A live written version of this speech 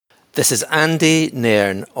This is Andy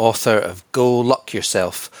Nairn, author of Go Luck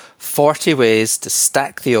Yourself, 40 Ways to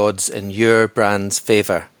Stack the Odds in Your Brand's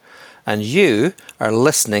Favour. And you are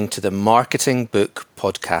listening to the Marketing Book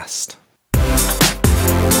Podcast.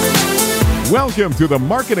 Welcome to the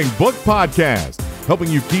Marketing Book Podcast, helping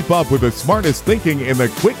you keep up with the smartest thinking in the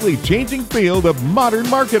quickly changing field of modern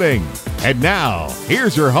marketing. And now,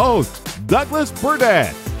 here's your host, Douglas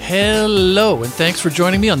Burdett. Hello, and thanks for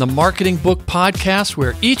joining me on the Marketing Book Podcast,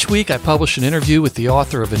 where each week I publish an interview with the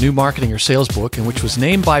author of a new marketing or sales book, and which was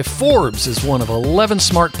named by Forbes as one of 11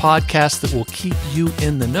 smart podcasts that will keep you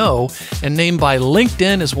in the know, and named by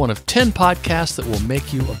LinkedIn as one of 10 podcasts that will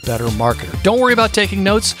make you a better marketer. Don't worry about taking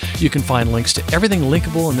notes. You can find links to everything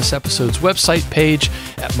linkable in this episode's website page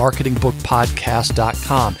at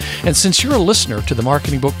marketingbookpodcast.com. And since you're a listener to the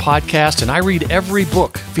Marketing Book Podcast, and I read every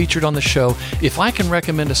book featured on the show, if I can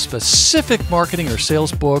recommend a specific marketing or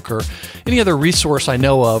sales book or any other resource I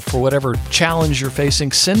know of for whatever challenge you're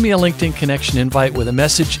facing, send me a LinkedIn connection invite with a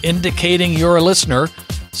message indicating you're a listener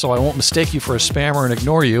so I won't mistake you for a spammer and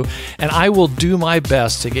ignore you, and I will do my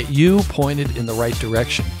best to get you pointed in the right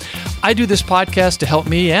direction. I do this podcast to help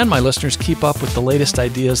me and my listeners keep up with the latest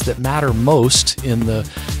ideas that matter most in the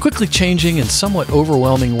quickly changing and somewhat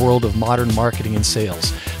overwhelming world of modern marketing and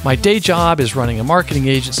sales. My day job is running a marketing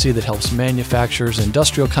agency that helps manufacturers and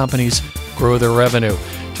industrial companies grow their revenue.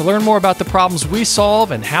 To learn more about the problems we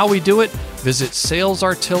solve and how we do it, visit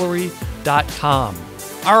salesartillery.com.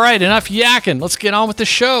 All right, enough yakking. Let's get on with the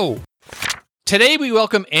show. Today we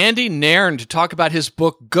welcome Andy Nairn to talk about his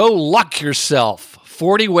book, Go Luck Yourself,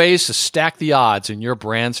 40 Ways to Stack the Odds in Your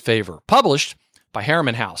Brand's Favor, published by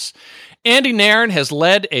Harriman House. Andy Nairn has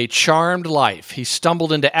led a charmed life. He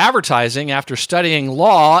stumbled into advertising after studying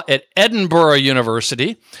law at Edinburgh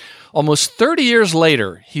University. Almost 30 years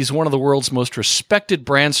later, he's one of the world's most respected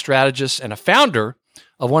brand strategists and a founder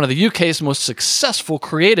of one of the UK's most successful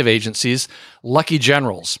creative agencies, Lucky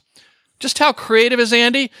Generals. Just how creative is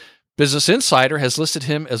Andy? Business Insider has listed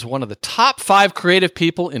him as one of the top 5 creative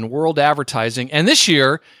people in world advertising, and this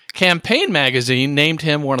year, Campaign magazine named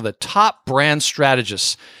him one of the top brand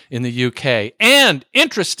strategists in the UK. And,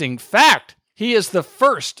 interesting fact, he is the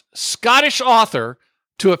first Scottish author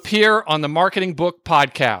to appear on the Marketing Book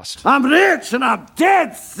Podcast. I'm rich and I'm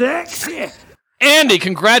dead sexy. Andy,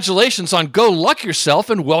 congratulations on Go Luck Yourself,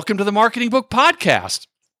 and welcome to the Marketing Book Podcast.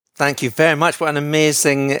 Thank you very much. What an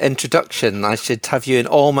amazing introduction. I should have you in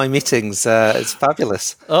all my meetings. It's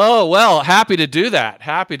fabulous. Oh, well, happy to do that.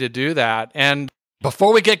 And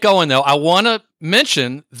before we get going, though, I want to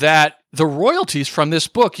mention that the royalties from this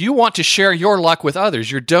book, you want to share your luck with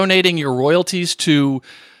others. You're donating your royalties to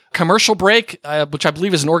Commercial Break, which I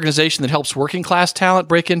believe is an organization that helps working class talent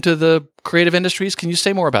break into the creative industries. Can you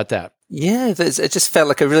say more about that? Yeah, it just felt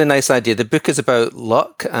like a really nice idea. The book is about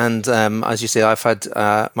luck, and as you say, I've had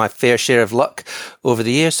my fair share of luck over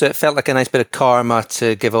the years, so it felt like a nice bit of karma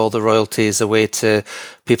to give all the royalties away to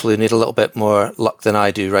people who need a little bit more luck than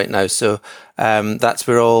I do right now. So that's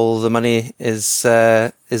where all the money is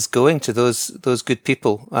going, to those good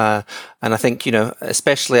people. And I think,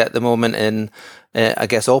 especially at the moment in I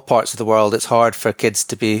guess all parts of the world, it's hard for kids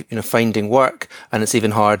to be, finding work, and it's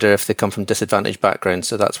even harder if they come from disadvantaged backgrounds.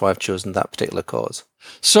 So that's why I've chosen that particular cause.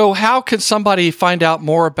 So how can somebody find out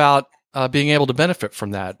more about being able to benefit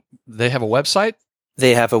from that? They have a website?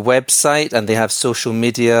 They have a website, and they have social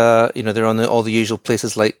media. They're on all the usual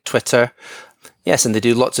places like Twitter. Yes, and they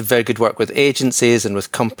do lots of very good work with agencies and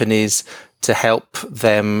with companies to help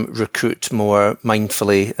them recruit more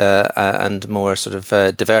mindfully and more sort of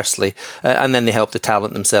diversely. And then they help the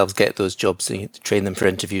talent themselves get those jobs, so you train them for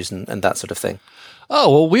interviews and that sort of thing.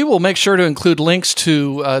 Oh, well, we will make sure to include links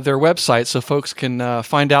to their website so folks can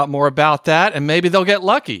find out more about that, and maybe they'll get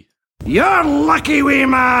lucky. You're lucky, wee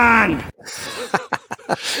man!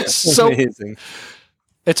 So amazing.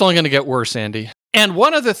 It's only going to get worse, Andy. And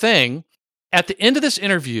one other thing, at the end of this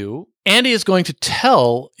interview, Andy is going to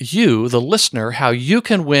tell you, the listener, how you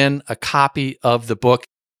can win a copy of the book.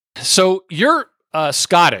 So you're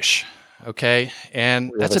Scottish, okay?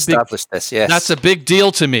 And that's a big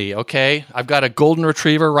deal to me, okay? I've got a golden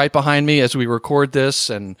retriever right behind me as we record this,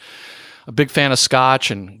 and a big fan of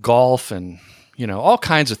Scotch and golf and, all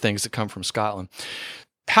kinds of things that come from Scotland.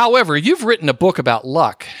 However, you've written a book about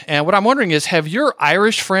luck, and what I'm wondering is, have your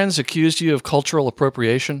Irish friends accused you of cultural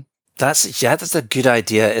appropriation? That's a good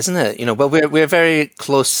idea, isn't it? Well, we're very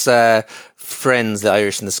close friends, the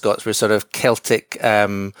Irish and the Scots. We're sort of Celtic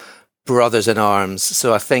brothers in arms.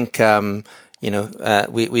 So I think we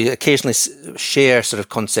occasionally share sort of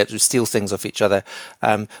concepts, we steal things off each other.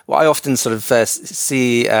 What I often sort of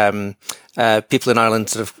see people in Ireland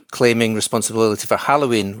sort of claiming responsibility for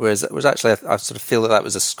Halloween, whereas actually I sort of feel that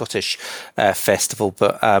was a Scottish festival.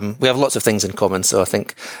 But we have lots of things in common, so I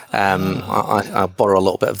think I'll borrow a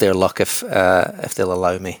little bit of their luck if they'll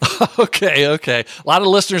allow me. Okay. A lot of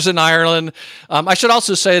listeners in Ireland. I should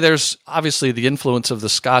also say there's obviously the influence of the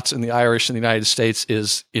Scots and the Irish in the United States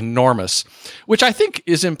is enormous, which I think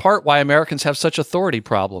is in part why Americans have such authority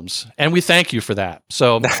problems. And we thank you for that.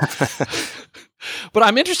 So, but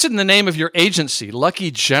I'm interested in the name of your agency,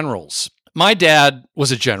 Lucky Generals. My dad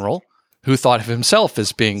was a general who thought of himself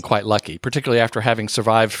as being quite lucky, particularly after having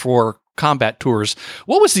survived 4 combat tours.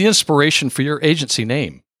 What was the inspiration for your agency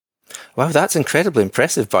name? Wow, that's incredibly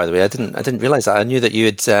impressive, by the way. I didn't realize that. I knew that you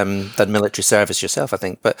had done military service yourself, I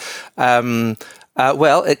think. But,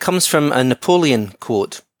 well, it comes from a Napoleon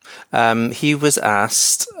quote. He was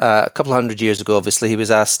asked, a couple of hundred years ago, obviously, he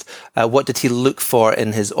was asked, what did he look for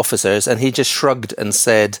in his officers? And he just shrugged and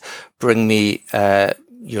said, bring me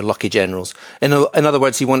your lucky generals. In other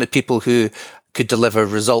words, he wanted people who could deliver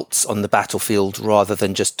results on the battlefield rather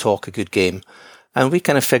than just talk a good game. And we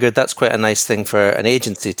kind of figured that's quite a nice thing for an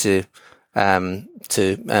agency to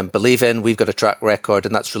believe in. We've got a track record,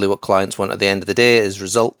 and that's really what clients want at the end of the day is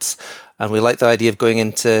results. And we like the idea of going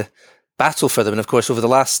into battle for them. And of course, over the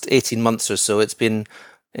last 18 months or so, it's been,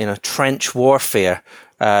 trench warfare.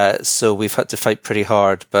 So we've had to fight pretty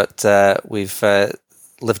hard, but we've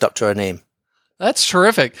lived up to our name. That's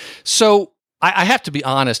terrific. So I have to be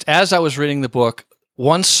honest, as I was reading the book,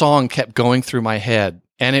 one song kept going through my head,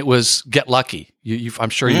 and it was Get Lucky. I'm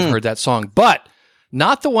sure you've heard that song, but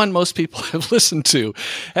not the one most people have listened to.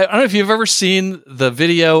 I don't know if you've ever seen the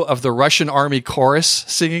video of the Russian Army chorus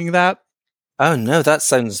singing that. Oh, no, that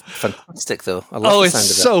sounds fantastic, though. I love the sound of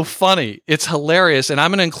it. It's so funny. It's hilarious. And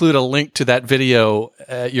I'm going to include a link to that video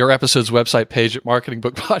at your episode's website page at Marketing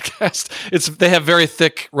Book Podcast. They have very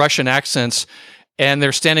thick Russian accents, and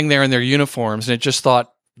they're standing there in their uniforms, and it just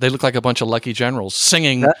thought they look like a bunch of lucky generals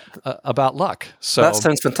singing about luck. So that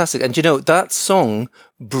sounds fantastic. And that song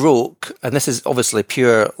broke, and this is obviously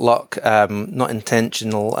pure luck, not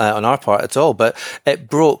intentional on our part at all, but it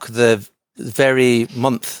broke the very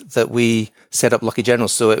month that we set up Lucky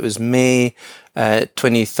Generals. So it was May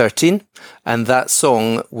 2013, and that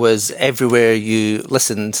song was everywhere you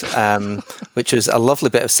listened, which was a lovely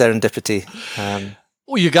bit of serendipity.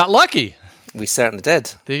 Well, you got lucky. We certainly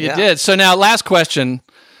did. You did. So now, last question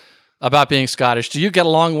about being Scottish. Do you get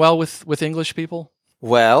along well with English people?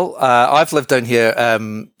 Well, I've lived down here,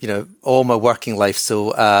 all my working life.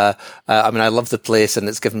 So, I love the place, and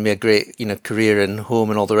it's given me a great, career and home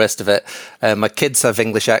and all the rest of it. My kids have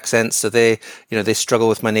English accents, so they struggle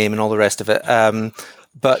with my name and all the rest of it.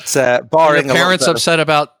 But barring are your parents upset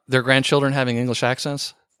about their grandchildren having English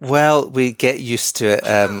accents? Well, we get used to it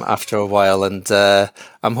after a while, and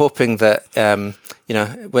I'm hoping that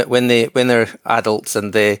when they're adults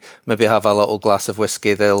and they maybe have a little glass of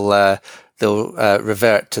whiskey, they'll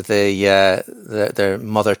revert to their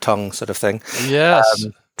mother tongue sort of thing. Yes.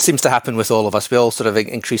 Seems to happen with all of us. We all sort of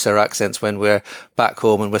increase our accents when we're back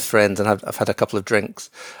home and with friends, and I've had a couple of drinks.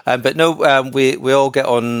 But no, we all get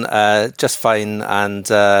on just fine, and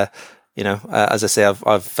as I say,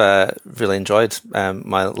 I've really enjoyed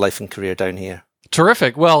my life and career down here.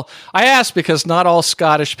 Terrific. Well, I asked because not all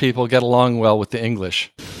Scottish people get along well with the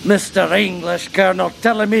English. Mr. English Colonel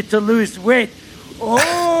telling me to lose weight.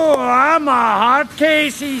 Oh, I'm a hard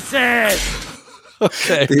case, he says.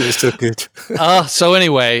 Okay. He was so good. So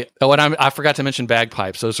anyway, I forgot to mention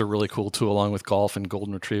bagpipes. Those are really cool too, along with golf and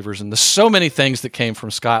golden retrievers. And there's so many things that came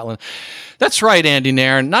from Scotland. That's right, Andy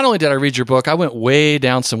Nairn. Not only did I read your book, I went way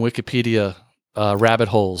down some Wikipedia rabbit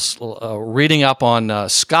holes, reading up on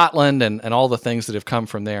Scotland and all the things that have come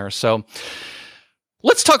from there. So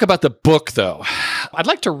let's talk about the book, though. I'd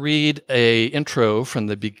like to read an intro from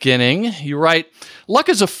the beginning. You write, luck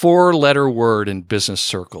is a 4-letter word in business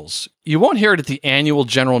circles. You won't hear it at the annual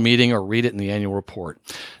general meeting or read it in the annual report.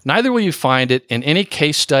 Neither will you find it in any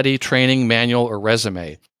case study, training, manual, or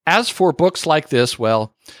resume. As for books like this,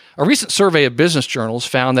 well, a recent survey of business journals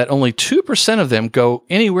found that only 2% of them go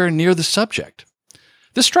anywhere near the subject.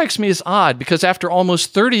 This strikes me as odd because after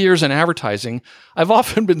almost 30 years in advertising, I've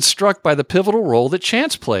often been struck by the pivotal role that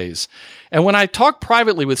chance plays. And when I talk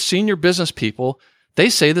privately with senior business people, they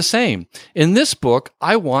say the same. In this book,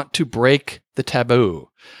 I want to break the taboo.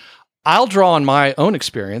 I'll draw on my own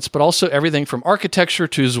experience, but also everything from architecture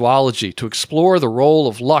to zoology to explore the role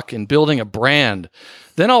of luck in building a brand.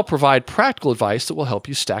 Then I'll provide practical advice that will help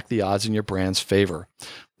you stack the odds in your brand's favor.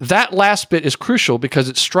 That last bit is crucial because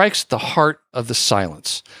it strikes the heart of the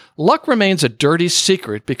silence. Luck remains a dirty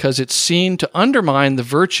secret because it's seen to undermine the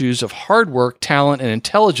virtues of hard work, talent, and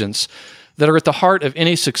intelligence, that are at the heart of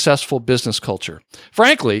any successful business culture.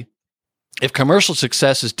 Frankly, if commercial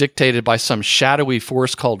success is dictated by some shadowy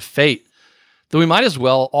force called fate, then we might as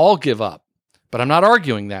well all give up. But I'm not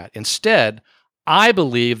arguing that. Instead, I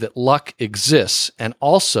believe that luck exists and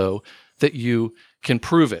also that you can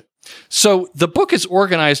prove it. So the book is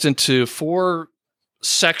organized into 4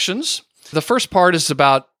 sections. The first part is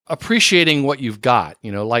about appreciating what you've got.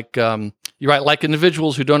 Like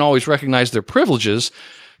individuals who don't always recognize their privileges,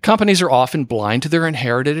 companies are often blind to their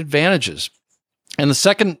inherited advantages. And the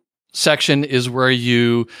second section is where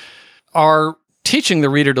you are teaching the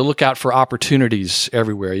reader to look out for opportunities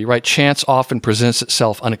everywhere. You write, chance often presents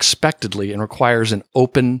itself unexpectedly and requires an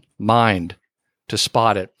open mind to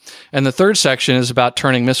spot it. And the third section is about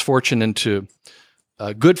turning misfortune into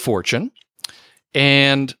good fortune.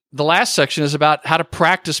 And the last section is about how to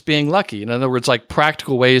practice being lucky. In other words, like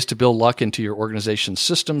practical ways to build luck into your organization's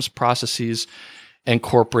systems, processes, and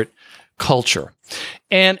corporate culture.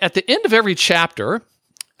 And at the end of every chapter,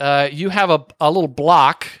 you have a little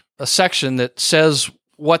block, a section that says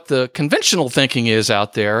what the conventional thinking is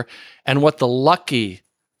out there and what the lucky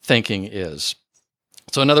thinking is.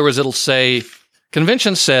 So in other words, it'll say,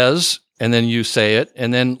 convention says, and then you say it,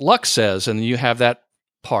 and then luck says, and you have that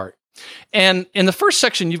part. And in the first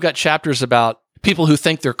section, you've got chapters about people who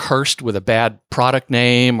think they're cursed with a bad product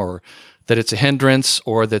name, or that it's a hindrance,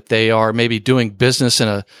 or that they are maybe doing business in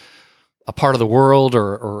a part of the world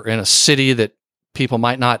or in a city that people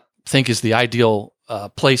might not think is the ideal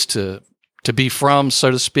place to be from,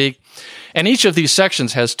 so to speak. And each of these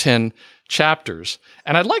sections has 10 chapters.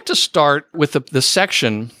 And I'd like to start with the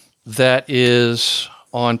section that is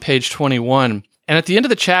on page 21. And at the end of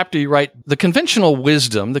the chapter, you write, the conventional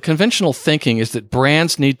wisdom, the conventional thinking is that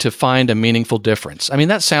brands need to find a meaningful difference. I mean,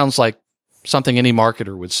 that sounds like something any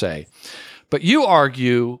marketer would say. But you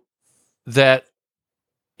argue that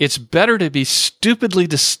it's better to be stupidly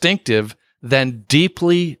distinctive than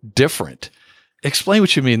deeply different. Explain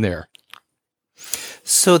what you mean there.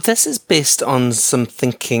 So this is based on some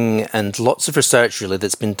thinking and lots of research, really,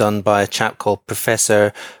 that's been done by a chap called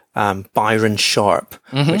Professor Byron Sharp,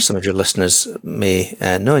 which some of your listeners may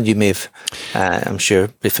know, and you may have, I'm sure,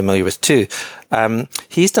 be familiar with too.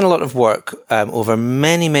 He's done a lot of work over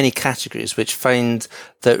many, many categories, which find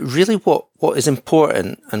that really what is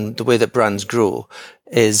important and the way that brands grow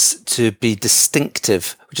is to be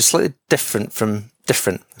distinctive, which is slightly different from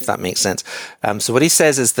different, if that makes sense. So what he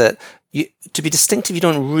says is that to be distinctive, you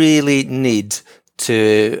don't really need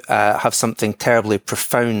to have something terribly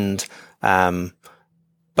profound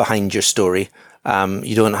behind your story.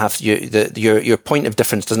 You don't have your point of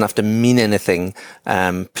difference doesn't have to mean anything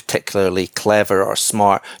particularly clever or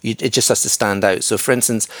smart. It just has to stand out. So, for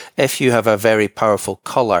instance, if you have a very powerful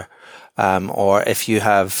color, or if you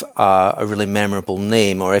have a really memorable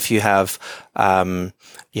name, or if you have a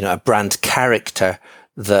brand character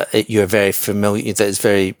that you're very familiar, that is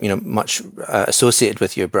very much associated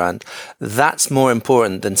with your brand, that's more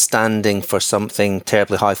important than standing for something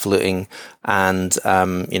terribly highfalutin and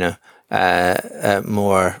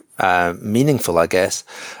more meaningful, I guess.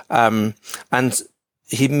 And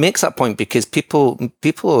he makes that point because people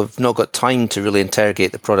have not got time to really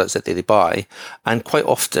interrogate the products that they buy, and quite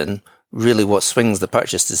often, really, what swings the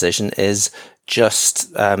purchase decision is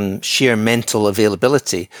just sheer mental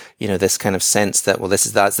availability. This kind of sense that, well,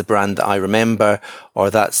 that's the brand that I remember, or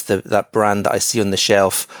that's that brand that I see on the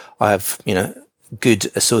shelf. I have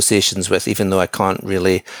good associations with, even though I can't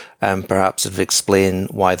really perhaps explain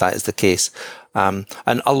why that is the case. And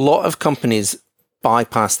a lot of companies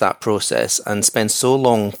bypass that process and spend so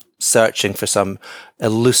long searching for some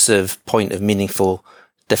elusive point of meaningful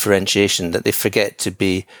differentiation that they forget to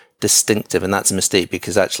be distinctive. And that's a mistake,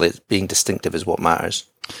 because actually being distinctive is what matters.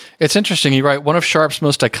 It's interesting. You write, one of Sharp's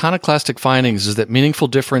most iconoclastic findings is that meaningful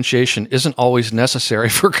differentiation isn't always necessary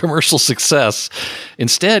for commercial success.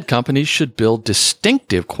 Instead, companies should build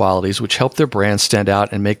distinctive qualities which help their brands stand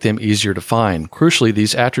out and make them easier to find. Crucially,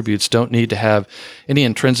 these attributes don't need to have any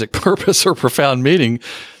intrinsic purpose or profound meaning.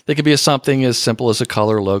 They could be something as simple as a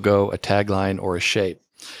color, logo, a tagline, or a shape.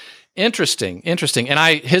 Interesting.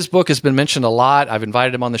 And his book has been mentioned a lot. I've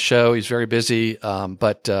invited him on the show. He's very busy,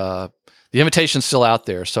 but the invitation's still out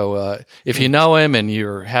there. So if you know him and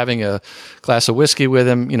you're having a glass of whiskey with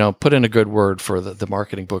him, put in a good word for the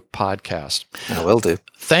Marketing Book Podcast. I will do.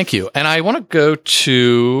 Thank you. And I want to go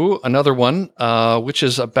to another one, which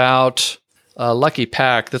is about Lucky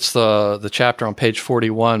Pack. That's the chapter on page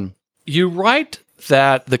 41. You write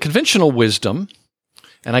that the conventional wisdom,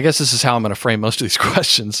 and I guess this is how I'm going to frame most of these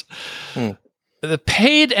questions, the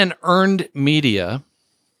paid and earned media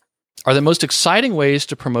are the most exciting ways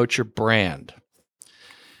to promote your brand.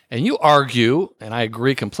 And you argue, and I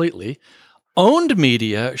agree completely, owned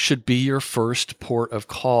media should be your first port of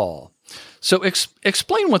call. So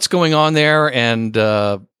explain what's going on there. And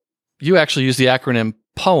you actually use the acronym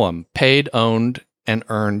POEM, Paid, Owned, and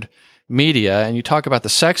Earned Media. And you talk about the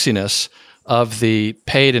sexiness of the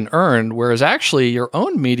paid and earned, whereas actually your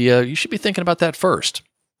own media, you should be thinking about that first.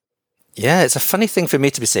 Yeah, it's a funny thing for me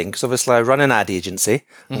to be saying, because obviously I run an ad agency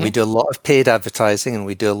and we do a lot of paid advertising and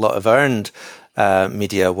we do a lot of earned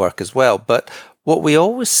media work as well. But what we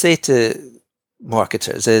always say to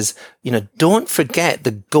marketers is, don't forget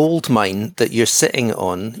the gold mine that you're sitting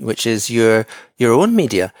on, which is your own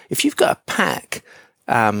media. If you've got a pack,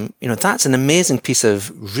 that's an amazing piece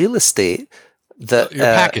of real estate that your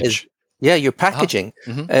package. Your packaging.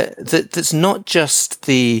 That's not just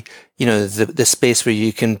the space where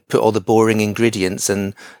you can put all the boring ingredients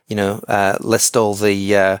and list all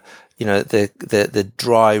the the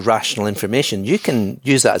dry rational information. You can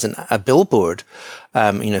use that as a billboard.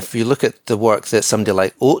 If you look at the work that somebody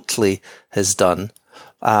like Oatly has done,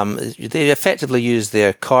 they effectively use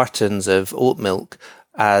their cartons of oat milk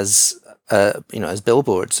as as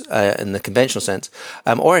billboards in the conventional sense.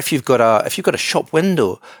 Or if you've got a shop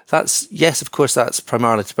window, that's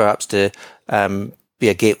primarily perhaps to be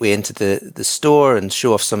a gateway into the store and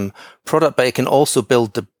show off some product, but it can also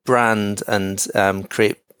build the brand and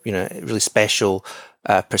create really special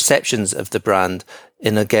perceptions of the brand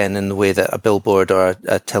in the way that a billboard or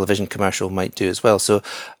a television commercial might do as well. So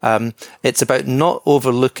it's about not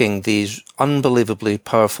overlooking these unbelievably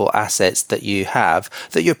powerful assets that you have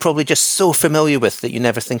that you're probably just so familiar with that you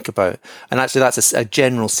never think about. And actually that's a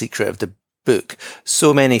general secret of the book.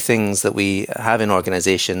 So many things that we have in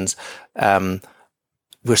organizations,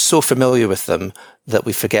 we're so familiar with them that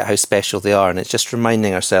we forget how special they are. And it's just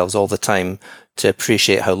reminding ourselves all the time to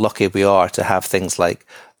appreciate how lucky we are to have things like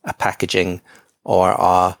a packaging or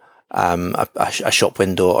a shop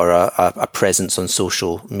window or a presence on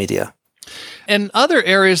social media. And other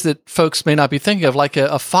areas that folks may not be thinking of, like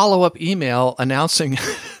a follow-up email announcing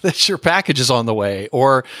that your package is on the way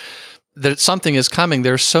or that something is coming.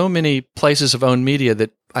 There's so many places of owned media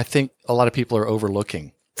that I think a lot of people are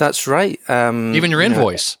overlooking. That's right. Even your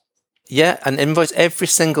invoice. Yeah, an invoice, every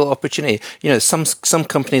single opportunity. Some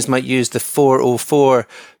companies might use the 404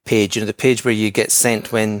 page, the page where you get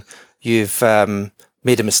sent when you've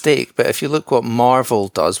made a mistake. But if you look what Marvel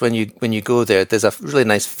does, when you go there, there's a really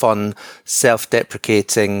nice, fun,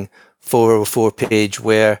 self-deprecating 404 page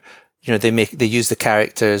where they use the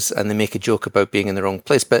characters and they make a joke about being in the wrong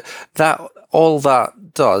place. But all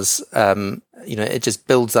that does, it just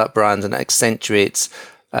builds that brand and accentuates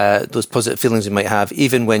those positive feelings you might have.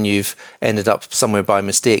 Even when you've ended up somewhere by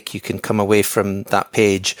mistake, you can come away from that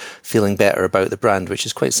page feeling better about the brand, which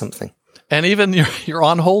is quite something. And even your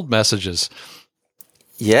on hold messages.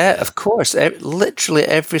 Yeah, of course. Literally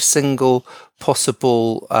every single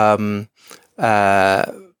possible point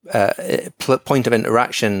of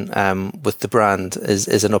interaction with the brand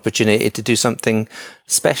is an opportunity to do something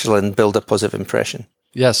special and build a positive impression.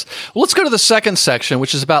 Yes. Well, let's go to the second section,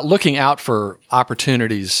 which is about looking out for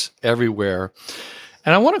opportunities everywhere.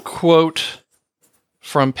 And I want to quote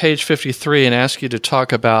from page 53 and ask you to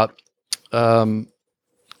talk about a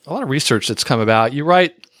lot of research that's come about. You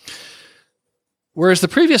write, whereas the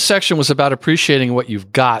previous section was about appreciating what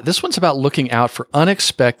you've got, this one's about looking out for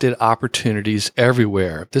unexpected opportunities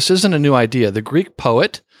everywhere. This isn't a new idea. The Greek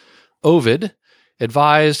poet Ovid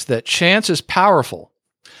advised that chance is powerful.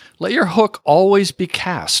 Let your hook always be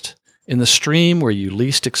cast in the stream where you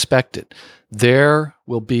least expect it. There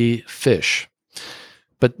will be fish.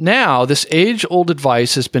 But now, this age-old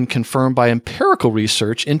advice has been confirmed by empirical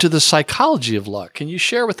research into the psychology of luck. Can you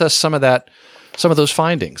share with us some of those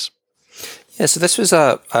findings? Yeah, so this was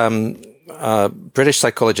a British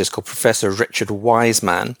psychologist called Professor Richard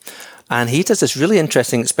Wiseman, and he does this really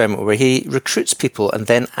interesting experiment where he recruits people and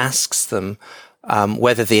then asks them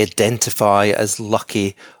whether they identify as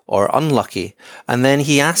lucky or unlucky. And then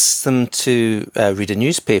he asks them to read a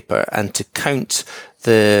newspaper and to count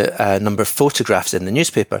the number of photographs in the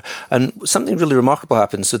newspaper. And something really remarkable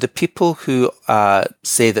happens. So the people who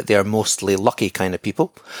say that they are mostly lucky kind of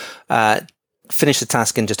people finish the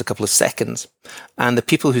task in just a couple of seconds. And the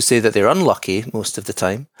people who say that they're unlucky most of the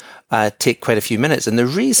time take quite a few minutes. And the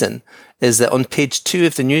reason is that on page 2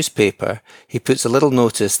 of the newspaper, he puts a little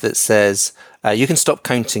notice that says, you can stop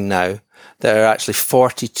counting now. There are actually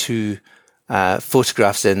 42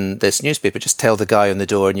 photographs in this newspaper. Just tell the guy on the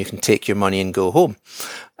door and you can take your money and go home.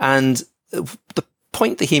 And the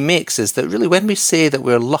point that he makes is that really when we say that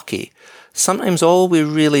we're lucky, sometimes all we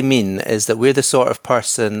really mean is that we're the sort of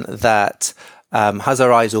person that has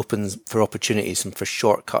our eyes open for opportunities and for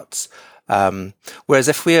shortcuts. Whereas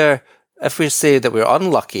if we say that we're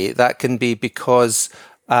unlucky, that can be because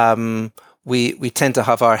we tend to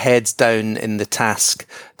have our heads down in the task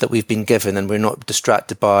that we've been given, and we're not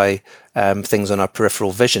distracted by things on our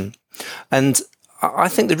peripheral vision. And I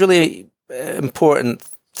think the really important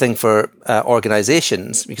thing for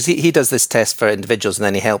organizations, because he does this test for individuals, and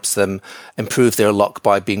then he helps them improve their luck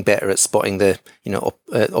by being better at spotting the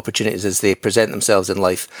opportunities as they present themselves in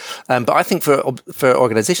life. But I think for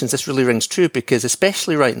organizations, this really rings true, because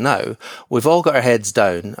especially right now, we've all got our heads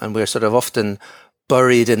down, and we're sort of often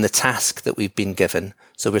buried in the task that we've been given.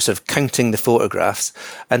 So we're sort of counting the photographs,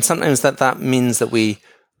 and sometimes that means that we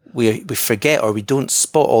forget, or we don't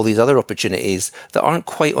spot all these other opportunities that aren't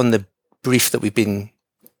quite on the brief that we've been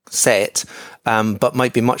set, but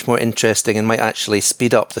might be much more interesting and might actually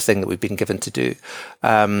speed up the thing that we've been given to do.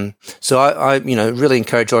 So I really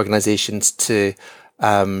encourage organizations to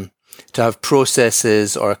have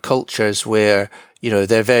processes or cultures where,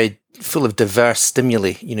 they're very full of diverse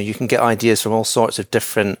stimuli. You can get ideas from all sorts of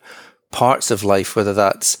different parts of life, whether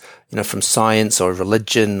that's, from science or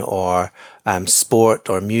religion or sport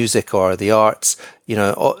or music or the arts.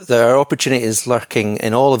 There are opportunities lurking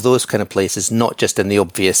in all of those kind of places, not just in the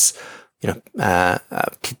obvious,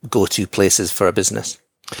 go-to places for a business.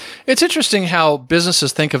 It's interesting how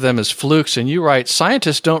businesses think of them as flukes, and you write,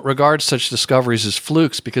 scientists don't regard such discoveries as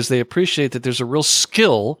flukes because they appreciate that there's a real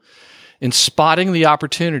skill in spotting the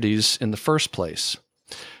opportunities in the first place.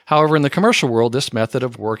 However, in the commercial world, this method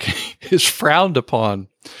of working is frowned upon.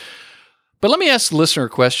 But let me ask the listener a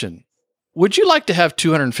question. Would you like to have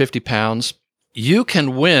 250 pounds? You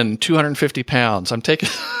can win 250 pounds. I'm taking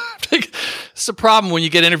it's a problem when you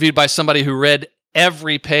get interviewed by somebody who read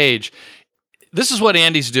every page. This is what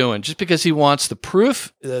Andy's doing. Just because he wants the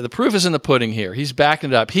proof is in the pudding here. He's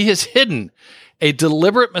backing it up. He has hidden a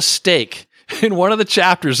deliberate mistake in one of the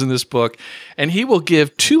chapters in this book, and he will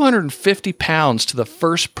give 250 pounds to the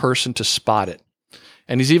first person to spot it.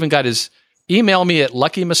 And he's even got his email me at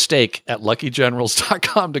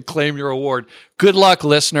luckymistake@luckygenerals.com to claim your award. Good luck,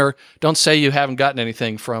 listener. Don't say you haven't gotten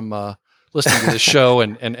anything from listening to the show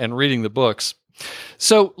and reading the books.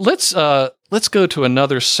 So let's go to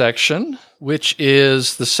another section, which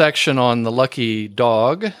is the section on the lucky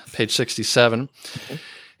dog, page 67. Okay.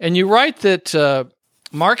 And you write that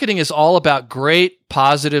marketing is all about great,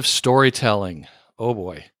 positive storytelling. Oh,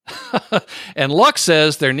 boy. And Luck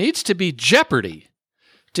says there needs to be jeopardy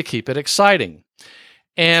to keep it exciting.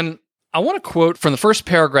 And I want to quote from the first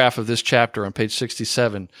paragraph of this chapter on page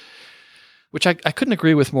 67, which I couldn't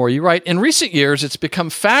agree with more. You write, in recent years, it's become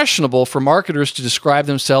fashionable for marketers to describe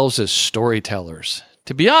themselves as storytellers.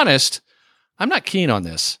 To be honest, I'm not keen on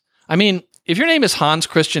this. I mean, if your name is Hans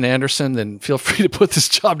Christian Andersen, then feel free to put this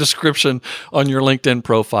job description on your LinkedIn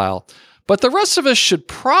profile. But the rest of us should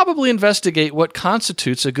probably investigate what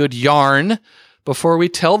constitutes a good yarn before we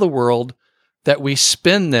tell the world that we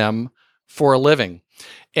spin them for a living.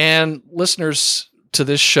 And listeners to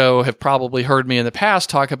this show have probably heard me in the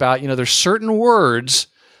past talk about, there's certain words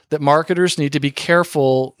that marketers need to be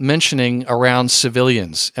careful mentioning around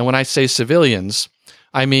civilians. And when I say civilians,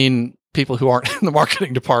 I mean people who aren't in the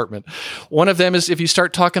marketing department. One of them is if you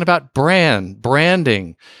start talking about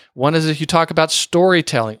branding. One is if you talk about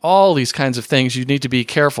storytelling, all these kinds of things, you need to be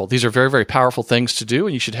careful. These are very, very powerful things to do,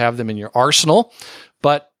 and you should have them in your arsenal.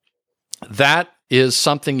 But that is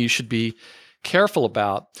something you should be careful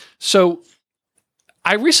about. So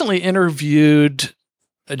I recently interviewed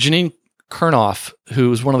Janine Kurnoff,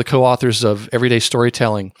 who is one of the co-authors of Everyday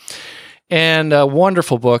Storytelling, and a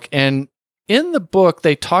wonderful book. And in the book,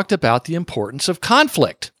 they talked about the importance of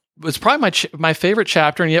conflict. It's probably my favorite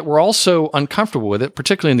chapter, and yet we're also uncomfortable with it,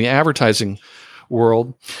 particularly in the advertising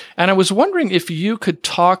world. And I was wondering if you could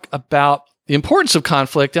talk about the importance of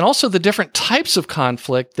conflict and also the different types of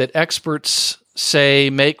conflict that experts say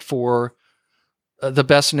make for the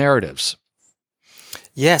best narratives.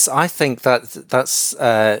 Yes, I think that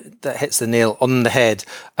hits the nail on the head.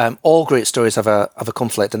 All great stories have a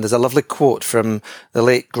conflict, and there's a lovely quote from the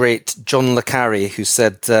late great John le Carre, who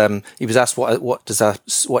said he was asked what is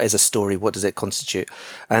a story, what does it constitute,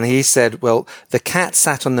 and he said, well, the cat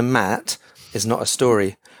sat on the mat is not a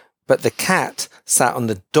story, but the cat sat on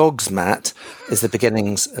the dog's mat is the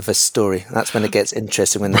beginnings of a story. That's when it gets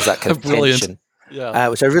interesting, when there's that kind of tension. Yeah.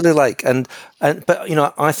 Which I really like, but I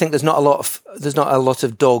think there's not a lot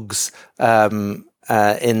of dogs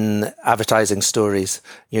in advertising stories.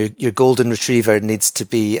 Your golden retriever needs to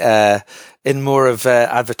be in more of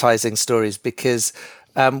advertising stories, because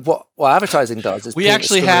what advertising does is we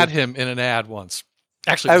actually had him in an ad once.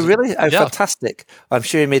 Actually, Oh, really? Oh, yeah, fantastic. I'm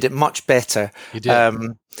sure you made it much better. you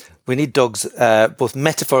did. We need dogs both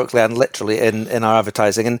metaphorically and literally in our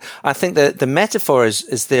advertising. And I think that the metaphor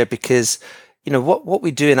is there because, what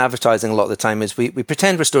we do in advertising a lot of the time is we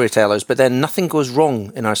pretend we're storytellers, but then nothing goes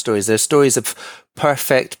wrong in our stories. There's stories of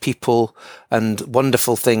perfect people and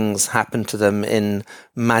wonderful things happen to them in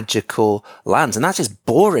magical lands. And that's just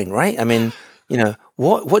boring, right? I mean,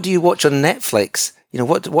 what do you watch on Netflix?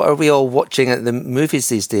 What are we all watching at the movies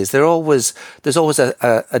these days? There's always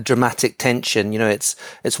a dramatic tension.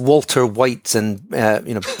 It's Walter White and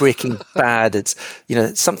Breaking Bad. It's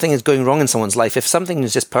something is going wrong in someone's life. If something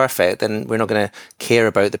is just perfect, then we're not going to care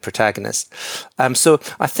about the protagonist. So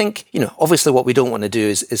I think obviously what we don't want to do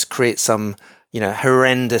is create some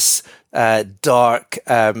horrendous, dark,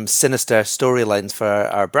 sinister storylines for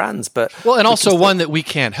our brands. But and also one that we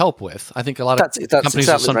can't help with. I think a lot of companies exactly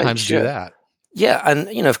will sometimes right, do that. Yeah, and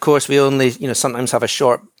of course, we only sometimes have a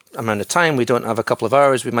short amount of time. We don't have a couple of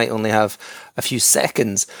hours. We might only have a few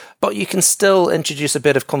seconds, but you can still introduce a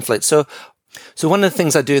bit of conflict. So one of the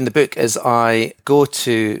things I do in the book is I go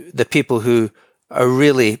to the people who are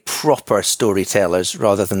really proper storytellers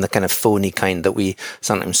rather than the kind of phony kind that we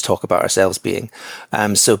sometimes talk about ourselves being.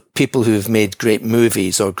 So people who've made great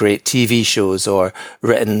movies or great TV shows or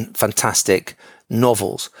written fantastic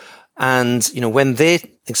novels. And, when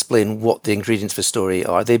they explain what the ingredients for a story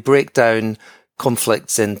are, they break down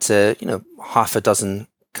conflicts into, half a dozen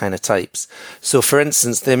kind of types. So, for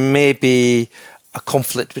instance, there may be a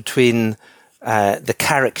conflict between the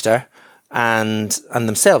character and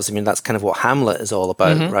themselves. I mean, that's kind of what Hamlet is all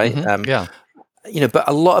about, right? Yeah. But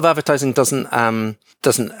a lot of advertising doesn't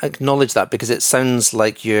acknowledge that because it sounds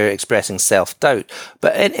like you're expressing self-doubt.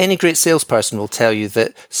 But any great salesperson will tell you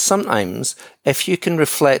that sometimes if you can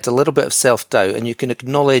reflect a little bit of self-doubt and you can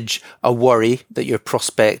acknowledge a worry that your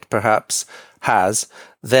prospect perhaps has,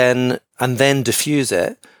 then diffuse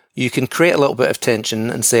it, you can create a little bit of tension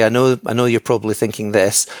and say, I know you're probably thinking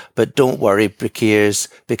this, but don't worry because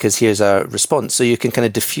here's a response. So you can kind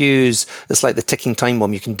of diffuse. It's like the ticking time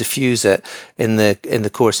bomb. You can diffuse it in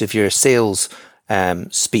the course of your sales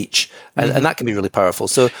speech, and that can be really powerful.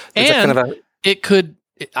 So I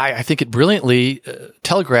think it brilliantly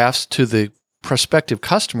telegraphs to the prospective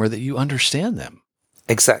customer that you understand them.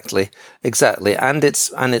 Exactly, and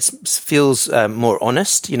it feels more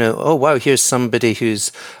honest. Oh wow, here's somebody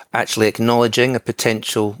who's actually acknowledging a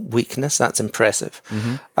potential weakness. That's impressive.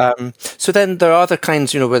 So then there are other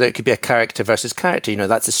kinds, whether it could be a character versus character.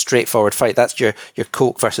 That's a straightforward fight. That's your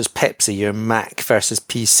Coke versus Pepsi, your Mac versus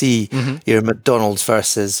PC, your McDonald's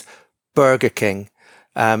versus Burger King.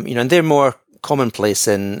 And they're more commonplace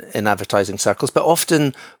in advertising circles, but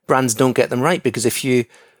often brands don't get them right because if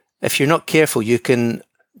you're not careful, you can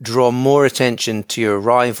draw more attention to your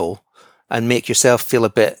rival and make yourself feel a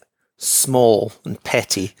bit small and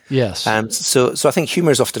petty. Yes. So I think humor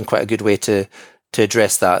is often quite a good way to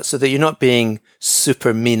address that, so that you're not being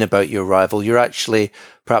super mean about your rival. You're actually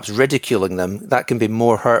perhaps ridiculing them. That can be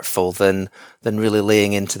more hurtful than really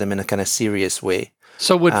laying into them in a kind of serious way.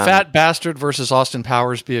 So would Fat Bastard versus Austin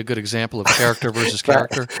Powers be a good example of character versus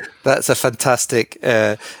character? That's a fantastic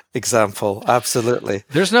example. Absolutely.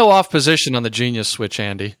 There's no off position on the genius switch,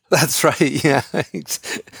 Andy. That's right. Yeah,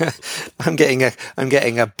 I'm getting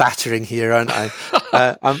a battering here, aren't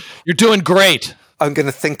I? You're doing great. I'm going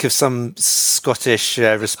to think of some Scottish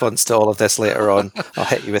response to all of this later on. I'll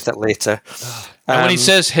hit you with it later. And when he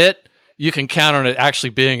says hit, you can count on it actually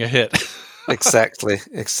being a hit. Exactly.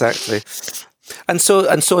 And so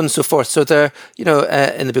on and so forth. So there,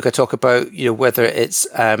 in the book I talk about, whether it's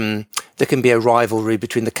there can be a rivalry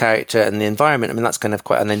between the character and the environment. I mean, that's kind of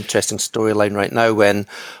quite an interesting storyline right now when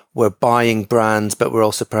we're buying brands, but we're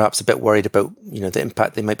also perhaps a bit worried about, the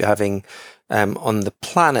impact they might be having on the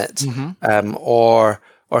planet, or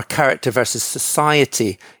character versus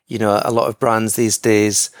society. A lot of brands these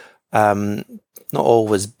days, not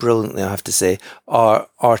always brilliantly, I have to say,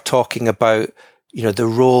 are talking about the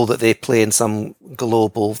role that they play in some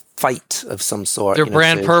global fight of some sort. Their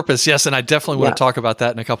brand purpose, yes, and I definitely want to talk about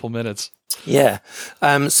that in a couple minutes. Yeah.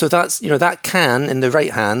 So that's, that can, in the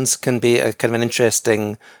right hands, can be a kind of an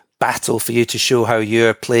interesting battle for you to show how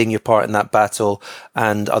you're playing your part in that battle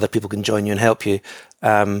and other people can join you and help you,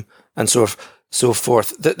 and so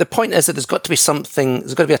forth. The point is that there's got to be something,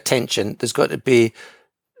 there's got to be a tension, there's got to be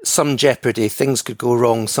some jeopardy, things could go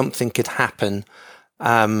wrong, something could happen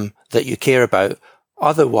that you care about.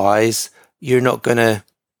 Otherwise, you're not going to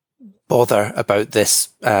bother about this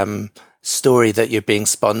story that you're being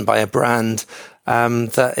spun by a brand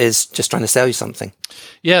that is just trying to sell you something.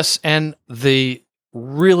 Yes, and the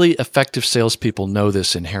really effective salespeople know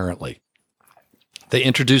this inherently. They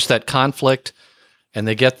introduce that conflict, and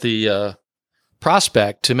they get the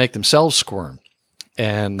prospect to make themselves squirm.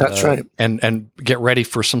 And that's right. And get ready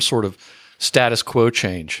for some sort of status quo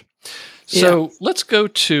change. So let's go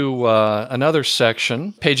to another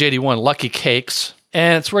section, page 81, Lucky Cakes.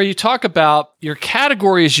 And it's where you talk about your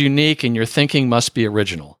category is unique and your thinking must be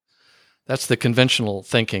original. That's the conventional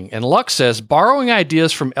thinking. And Luck says, borrowing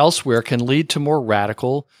ideas from elsewhere can lead to more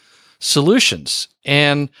radical solutions.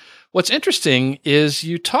 And what's interesting is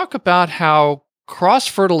you talk about how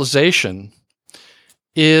cross-fertilization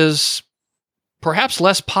is perhaps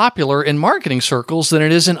less popular in marketing circles than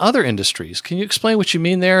it is in other industries. Can you explain what you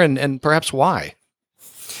mean there and perhaps why?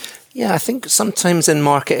 Yeah, I think sometimes in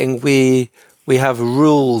marketing we have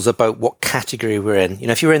rules about what category we're in.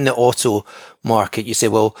 If you're in the auto market, you say,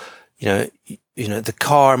 well, the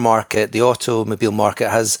car market, the automobile market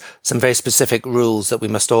has some very specific rules that we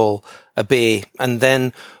must all obey. And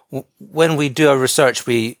then when we do our research,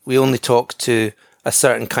 we only talk to a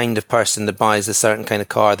certain kind of person that buys a certain kind of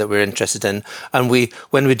car that we're interested in. And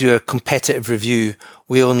when we do a competitive review,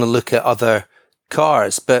 we only look at other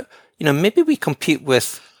cars. But, maybe we compete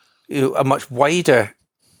with a much wider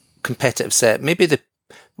competitive set. Maybe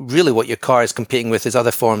really what your car is competing with is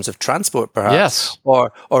other forms of transport, perhaps. Yes.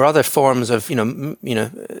 Or other forms of,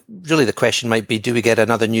 really the question might be, do we get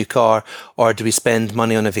another new car or do we spend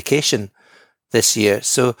money on a vacation this year?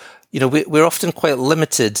 So, we're often quite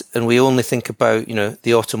limited and we only think about,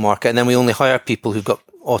 the auto market, and then we only hire people who've got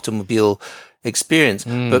automobile experience.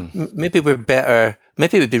 But maybe we're better.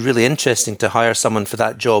 Maybe it would be really interesting to hire someone for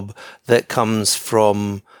that job that comes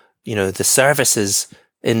from, the services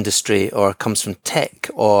industry, or comes from tech,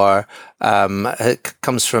 or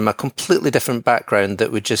comes from a completely different background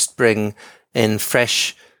that would just bring in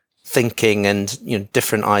fresh thinking and,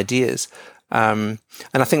 different ideas. And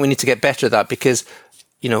I think we need to get better at that because,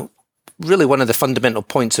 really one of the fundamental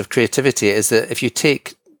points of creativity is that if you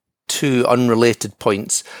take two unrelated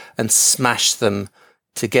points and smash them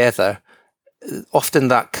together, often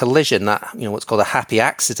that collision, that, what's called a happy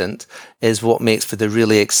accident, is what makes for the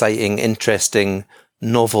really exciting, interesting,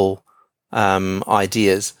 novel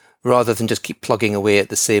ideas, rather than just keep plugging away at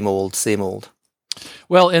the same old.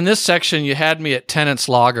 Well, in this section, you had me at Tennant's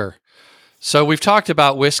Lager. So we've talked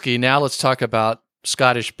about whiskey. Now let's talk about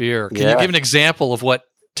Scottish beer. Can you give an example of what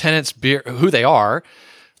Tennant's beer, who they are?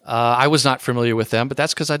 I was not familiar with them, but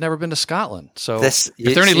that's because I'd never been to Scotland. So if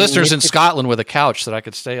there are any listeners in Scotland with a couch that I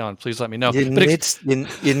could stay on, please let me know. You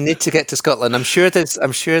need to get to Scotland. I'm sure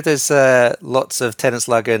there's lots of Tennant's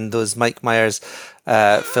Lager in those Mike Myers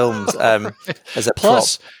films as a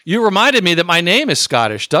Plus, prop. You reminded me that my name is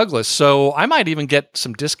Scottish, Douglas, so I might even get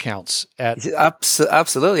some discounts at...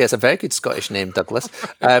 Absolutely. It's a very good Scottish name, Douglas.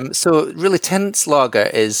 So really, Tennant's Lager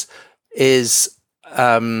is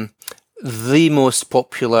the most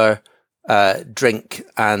popular drink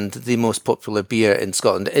and the most popular beer in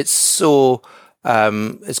Scotland. It's so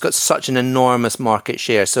it's got such an enormous market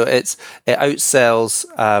share. So it outsells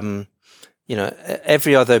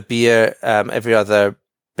every other beer, every other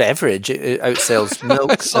beverage. It outsells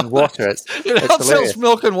milk and water. It outsells hilarious.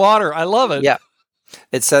 Milk and water. I love it. Yeah.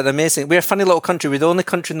 It's an amazing. We're a funny little country. We're the only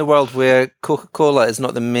country in the world where Coca-Cola is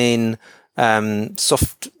not the main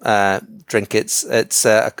soft drink. It's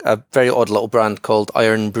a very odd little brand called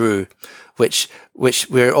Iron Brew, which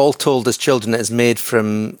we're all told as children is made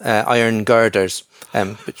from iron girders,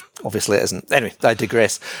 which obviously it isn't. Anyway, I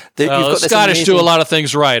digress. The Scottish do a lot of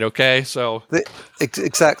things right. Okay, so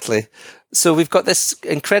exactly. So we've got this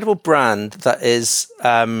incredible brand that is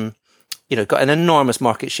got an enormous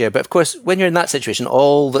market share. But of course, when you're in that situation,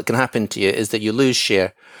 all that can happen to you is that you lose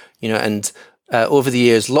share. And over the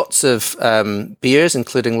years, lots of beers,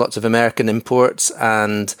 including lots of American imports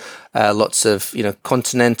and lots of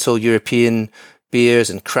continental European beers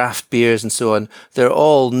and craft beers and so on, they're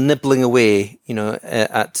all nibbling away,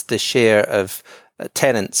 at the share of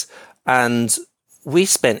Tennant's. And we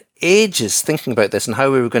spent ages thinking about this and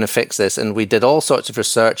how we were going to fix this. And we did all sorts of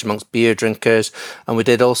research amongst beer drinkers, and we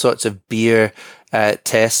did all sorts of beer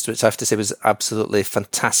tests, which I have to say was absolutely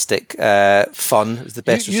fantastic fun. It was the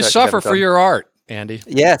best research you I've suffer ever for done. your art, Andy.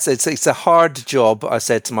 Yes, it's a hard job, I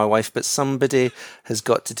said to my wife, but somebody has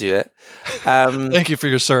got to do it. Thank you for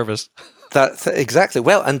your service. Exactly.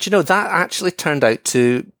 Well, and that actually turned out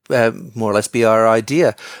to more or less be our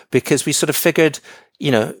idea, because we sort of figured,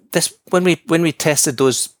 this when we tested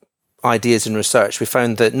those ideas in research, we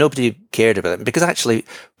found that nobody cared about them, because actually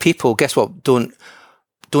people, guess what, don't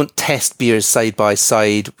test beers side by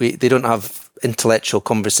side. They don't have intellectual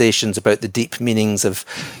conversations about the deep meanings of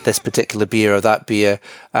this particular beer or that beer.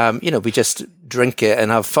 We just drink it and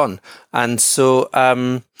have fun. And so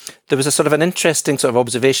there was a sort of an interesting sort of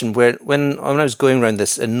observation where when I was going around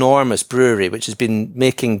this enormous brewery, which has been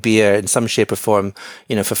making beer in some shape or form,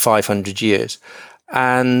 for 500 years.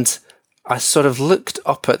 And I sort of looked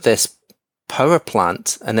up at this power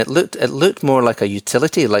plant, and it looked more like a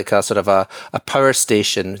utility, like a sort of a power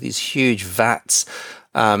station, these huge vats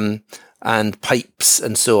and pipes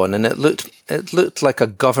and so on. And it looked like a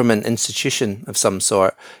government institution of some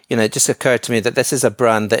sort. It just occurred to me that this is a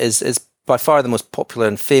brand that is by far the most popular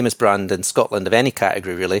and famous brand in Scotland of any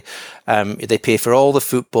category, really. They pay for all the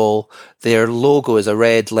football. Their logo is a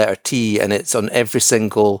red letter T, and it's on every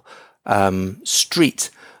single street.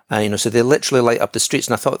 So they literally light up the streets.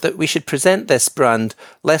 And I thought that we should present this brand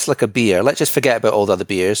less like a beer. Let's just forget about all the other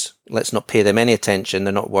beers. Let's not pay them any attention.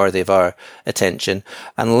 They're not worthy of our attention.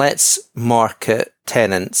 And let's market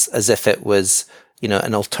Tennent's as if it was,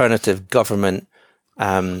 an alternative government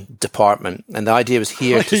department. And the idea was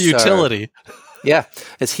here like to a utility. Yeah,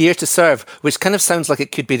 it's here to serve, which kind of sounds like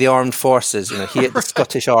it could be the armed forces, here at the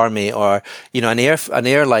Scottish Army, or an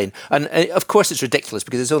airline. And of course, it's ridiculous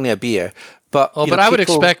because it's only a beer. But I would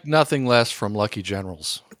expect nothing less from Lucky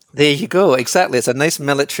Generals. There you go. Exactly. It's a nice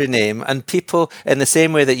military name, and people, in the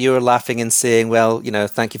same way that you were laughing and saying, "Well,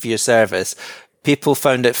 thank you for your service," people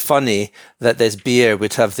found it funny that this beer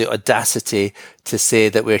would have the audacity to say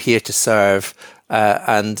that we're here to serve.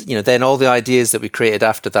 And then all the ideas that we created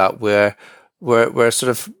after that were sort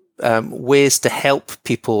of ways to help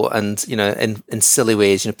people, and in silly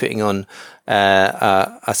ways, putting on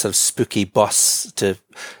a sort of spooky bus to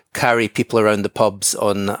carry people around the pubs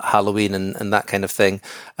on Halloween and that kind of thing.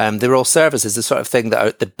 They were all services, the sort of thing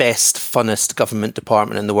that the best, funnest government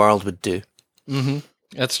department in the world would do. Mm-hmm.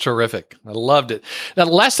 That's terrific. I loved it. Now,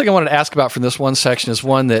 the last thing I wanted to ask about from this one section is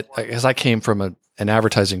one that, as I came from an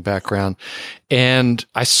advertising background, and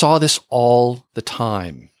I saw this all the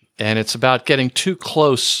time. And it's about getting too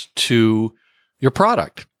close to your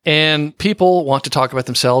product. And people want to talk about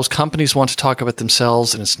themselves. Companies want to talk about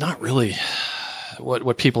themselves. And it's not really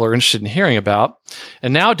what people are interested in hearing about.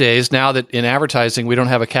 And nowadays, now that in advertising, we don't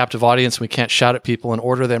have a captive audience, and we can't shout at people and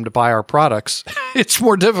order them to buy our products, it's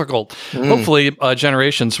more difficult. Hopefully,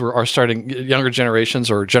 younger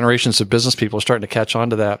generations or generations of business people are starting to catch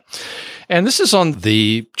on to that. And this is on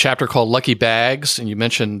the chapter called Lucky Bags. And you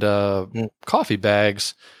mentioned coffee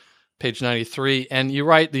bags. Page 93. And you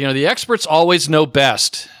write, the experts always know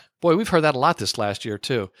best. Boy, we've heard that a lot this last year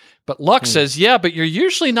too. But Luck says, yeah, but you're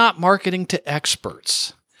usually not marketing to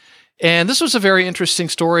experts. And this was a very interesting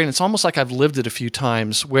story. And it's almost like I've lived it a few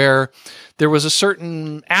times, where there was a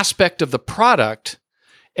certain aspect of the product,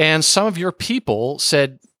 and some of your people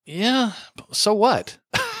said, yeah, so what?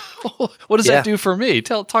 What does that do for me?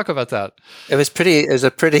 Talk about that. It was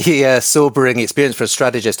a pretty sobering experience for a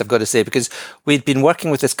strategist, I've got to say, because we'd been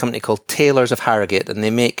working with this company called Taylors of Harrogate, and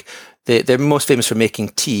they're most famous for making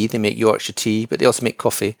tea. They make Yorkshire tea, but they also make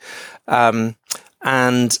coffee.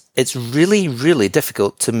 And it's really, really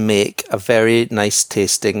difficult to make a very nice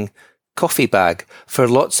tasting coffee bag for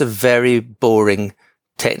lots of very boring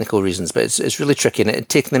technical reasons. But it's really tricky, and it had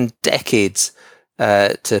taken them decades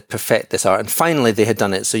to perfect this art. And finally they had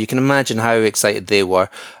done it. So you can imagine how excited they were,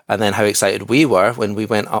 and then how excited we were when we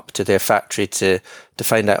went up to their factory to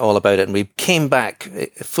find out all about it. And we came back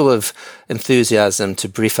full of enthusiasm to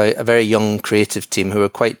brief out a very young creative team who were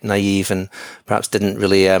quite naive and perhaps didn't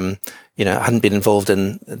really, hadn't been involved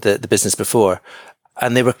in the business before.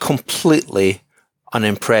 And they were completely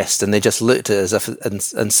unimpressed. And they just looked at us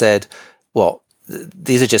and said, "What?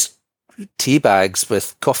 These are just tea bags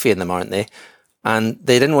with coffee in them, aren't they?" And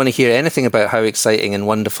they didn't want to hear anything about how exciting and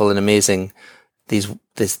wonderful and amazing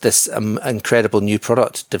this incredible new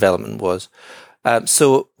product development was.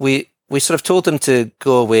 So we sort of told them to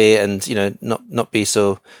go away and not be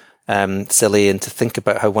so silly, and to think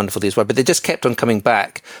about how wonderful these were. But they just kept on coming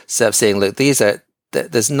back, sort of saying, "Look,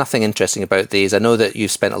 there's nothing interesting about these. I know that you've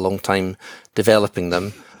spent a long time developing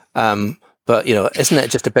them." But, isn't it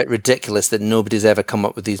just a bit ridiculous that nobody's ever come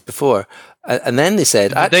up with these before? And then they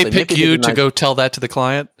said, actually, they pick you to go tell that to the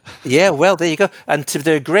client? Yeah, well, there you go. And to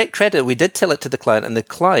their great credit, we did tell it to the client, and the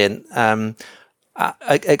client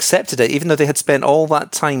accepted it, even though they had spent all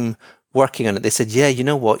that time working on it. They said, "Yeah, you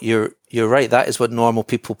know what? You're right. That is what normal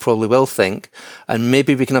people probably will think, and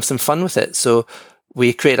maybe we can have some fun with it." So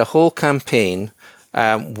we created a whole campaign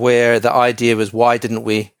where the idea was, why didn't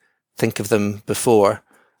we think of them before?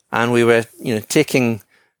 And we were, making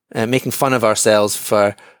fun of ourselves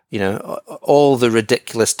for, all the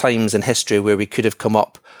ridiculous times in history where we could have come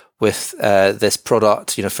up with this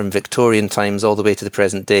product, from Victorian times all the way to the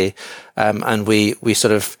present day. And we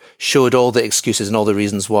sort of showed all the excuses and all the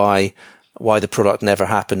reasons why why the product never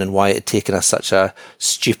happened and why it had taken us such a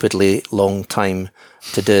stupidly long time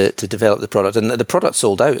to develop the product. And the product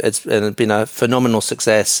sold out. It's been a phenomenal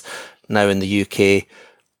success now in the UK,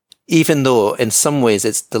 even though in some ways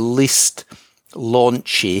it's the least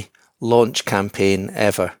launchy launch campaign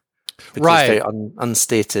ever. Because right. It's very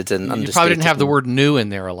unstated and understated. You probably didn't have the word new in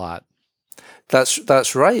there a lot.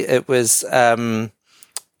 That's right. It was,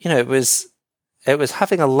 it was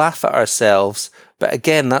having a laugh at ourselves. But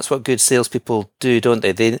again, that's what good salespeople do, don't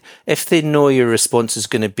they? If they know your response is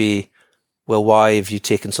going to be, well, why have you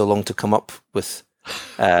taken so long to come up with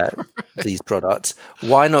these products?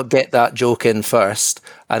 Why not get that joke in first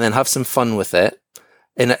and then have some fun with it?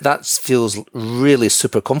 And that feels really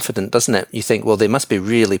super confident, doesn't it? You think, well, they must be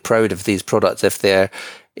really proud of these products if they're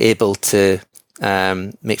able to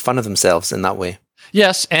make fun of themselves in that way.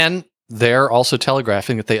 Yes, and they're also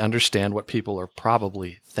telegraphing that they understand what people are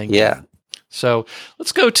probably thinking. Yeah. So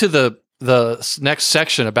let's go to the next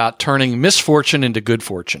section about turning misfortune into good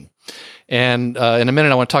fortune. And in a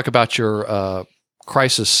minute, I want to talk about your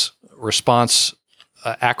crisis response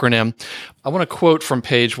acronym. I want to quote from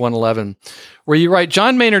page 111, where you write,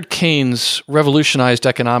 John Maynard Keynes revolutionized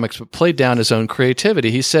economics, but played down his own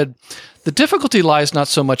creativity. He said, the difficulty lies not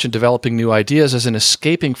so much in developing new ideas as in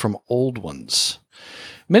escaping from old ones.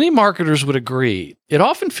 Many marketers would agree. It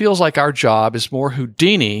often feels like our job is more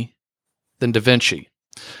Houdini than Da Vinci,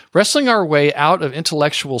 wrestling our way out of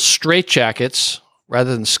intellectual straitjackets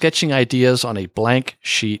rather than sketching ideas on a blank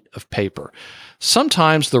sheet of paper.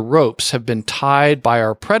 Sometimes the ropes have been tied by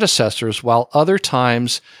our predecessors, while other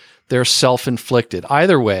times they're self-inflicted.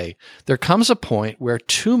 Either way, there comes a point where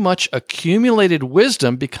too much accumulated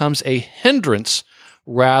wisdom becomes a hindrance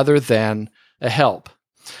rather than a help.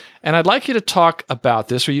 And I'd like you to talk about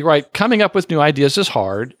this, where you write, coming up with new ideas is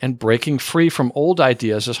hard, and breaking free from old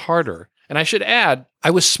ideas is harder. And I should add,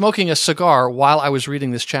 I was smoking a cigar while I was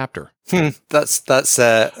reading this chapter. That's.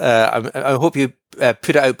 I hope you put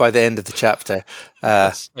it out by the end of the chapter.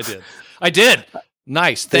 Yes, I did.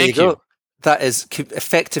 Nice. Thank you. That is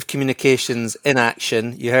effective communications in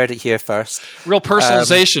action. You heard it here first. Real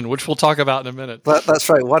personalization, which we'll talk about in a minute. That's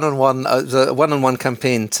right. One-on-one, a one-on-one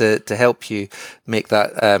campaign to help you make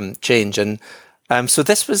that change. And so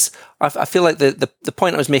this was, I feel like the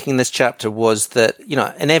point I was making in this chapter was that,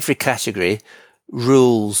 in every category,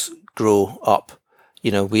 rules grow up.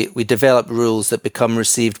 We develop rules that become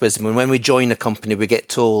received wisdom. And when we join a company, we get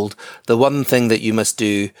told the one thing that you must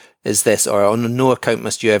do is this, or on no account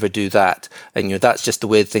must you ever do that. And, that's just the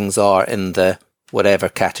way things are in the whatever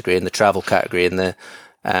category, in the travel category, in the,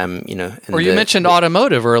 you mentioned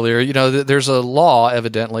automotive earlier. There's a law,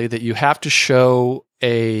 evidently, that you have to show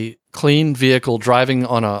a clean vehicle driving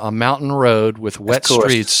on a mountain road with wet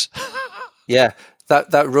streets. Yeah.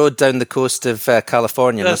 That road down the coast of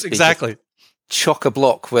California must be exactly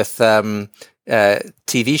chock-a-block with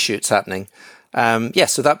TV shoots happening.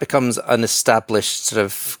 So that becomes an established sort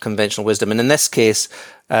of conventional wisdom. And in this case,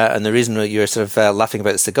 and the reason you were sort of laughing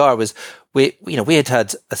about the cigar was we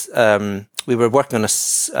were working on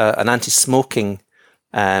an anti-smoking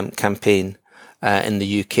campaign in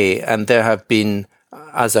the UK, and there have been,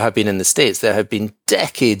 as there have been in the States, there have been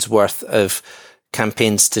decades worth of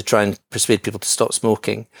campaigns to try and persuade people to stop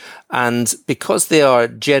smoking. And because they are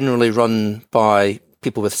generally run by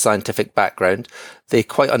people with a scientific background, they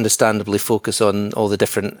quite understandably focus on all the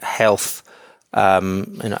different health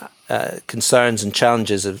concerns and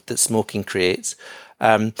challenges that smoking creates.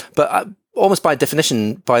 But almost by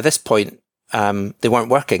definition, by this point, they weren't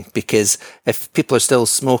working, because if people are still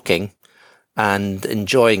smoking and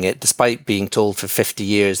enjoying it, despite being told for 50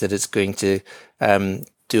 years that it's going to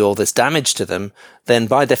do all this damage to them, then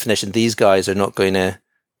by definition, these guys are not going to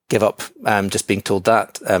give up just being told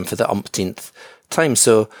that for the umpteenth time.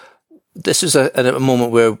 So this was a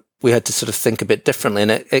moment where we had to sort of think a bit differently.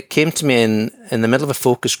 And it came to me in the middle of a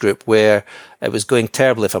focus group where it was going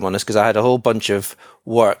terribly, if I'm honest, because I had a whole bunch of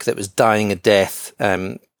work that was dying a death,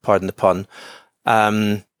 pardon the pun,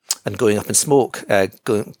 and going up in smoke,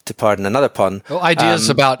 going to pardon another pun. Oh, ideas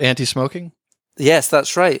about anti-smoking? Yes,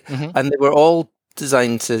 that's right. Mm-hmm. And they were all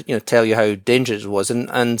designed to tell you how dangerous it was.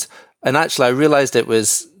 And actually, I realized it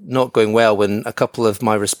was not going well when a couple of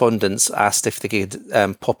my respondents asked if they could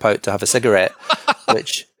pop out to have a cigarette,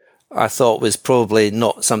 which I thought was probably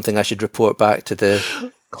not something I should report back to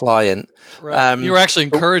the client. Right. You were actually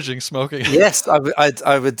encouraging smoking. Yes,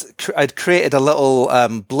 I'd created a little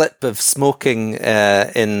blip of smoking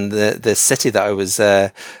in the city that I was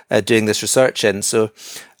doing this research in. So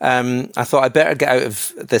I thought I'd better get out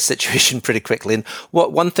of this situation pretty quickly. And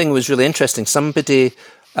one thing was really interesting. Somebody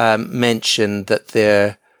mentioned that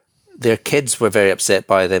their kids were very upset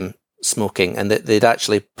by them smoking, and that they'd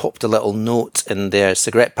actually popped a little note in their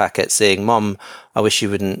cigarette packet saying, "Mum, I wish you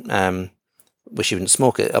wouldn't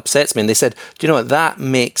smoke. It upsets me." And they said, "Do you know what? That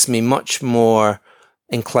makes me much more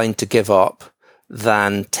inclined to give up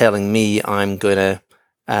than telling me I'm going to,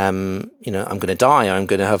 I'm going to die, or I'm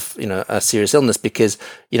going to have, a serious illness, because,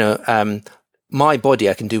 my body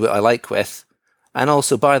I can do what I like with. And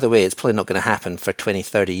also, by the way, it's probably not going to happen for 20,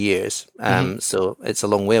 30 years. So it's a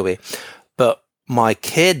long way away. But my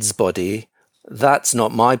kid's body, that's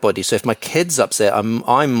not my body. So if my kid's upset,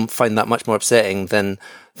 I'm find that much more upsetting than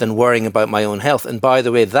worrying about my own health. And by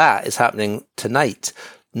the way, that is happening tonight,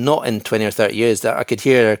 not in 20 or 30 years. That I could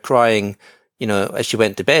hear her crying, as she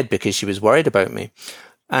went to bed because she was worried about me.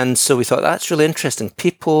 And so we thought that's really interesting.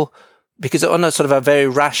 People, because on a sort of a very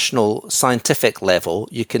rational scientific level,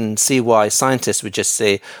 you can see why scientists would just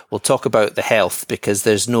say, we'll talk about the health because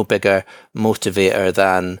there's no bigger motivator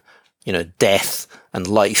than, death and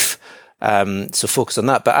life. So focus on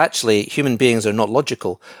that. But actually, human beings are not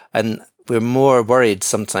logical. And we're more worried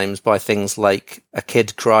sometimes by things like a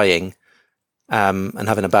kid crying and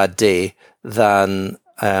having a bad day than,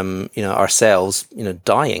 ourselves,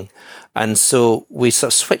 dying. And so we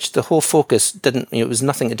sort of switched the whole focus. It was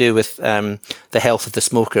nothing to do with the health of the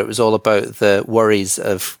smoker. It was all about the worries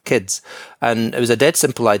of kids. And it was a dead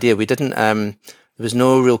simple idea. We didn't, there was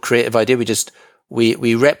no real creative idea. We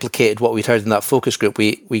replicated what we'd heard in that focus group.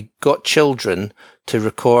 We got children to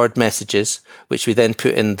record messages, which we then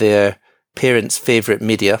put in their parents' favorite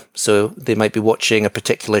media. So they might be watching a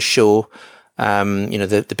particular show.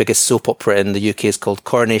 The biggest soap opera in the UK is called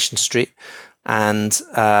Coronation Street. And,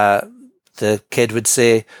 the kid would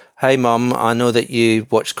say, "Hi, Mum, I know that you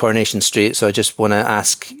watched Coronation Street, so I just want to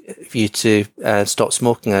ask you to stop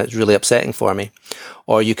smoking. It's really upsetting for me."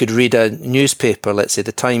 Or you could read a newspaper, let's say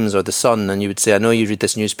the Times or the Sun, and you would say, "I know you read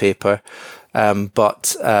this newspaper,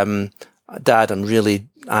 but Dad, I'm really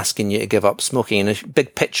asking you to give up smoking." And a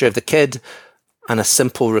big picture of the kid and a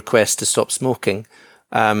simple request to stop smoking.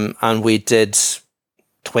 And we did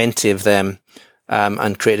 20 of them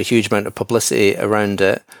and created a huge amount of publicity around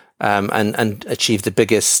it. And achieve the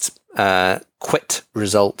biggest quit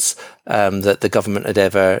results that the government had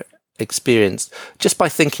ever experienced, just by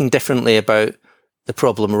thinking differently about the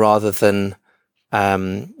problem rather than,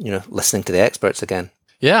 listening to the experts again.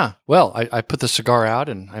 Yeah, well, I put the cigar out,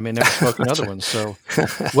 and I may never smoke another one. So,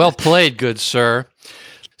 well played, good sir.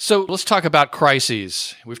 So let's talk about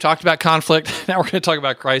crises. We've talked about conflict. Now we're going to talk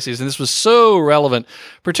about crises. And this was so relevant,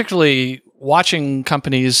 particularly watching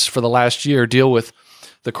companies for the last year deal with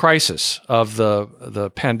the crisis of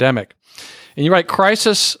the pandemic. And you're right,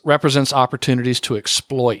 crisis represents opportunities to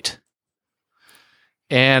exploit.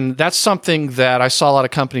 And that's something that I saw a lot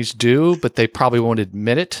of companies do, but they probably won't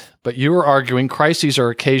admit it. But you were arguing crises are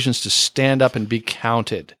occasions to stand up and be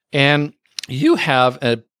counted. And you have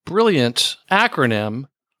a brilliant acronym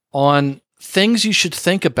on things you should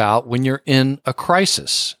think about when you're in a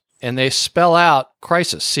crisis. And they spell out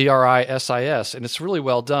crisis, CRISIS, and it's really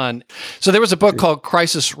well done. So there was a book called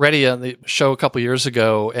Crisis Ready on the show a couple years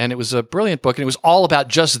ago, and it was a brilliant book, and it was all about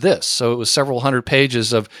just this. So it was several hundred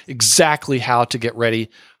pages of exactly how to get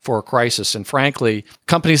ready for a crisis. And frankly,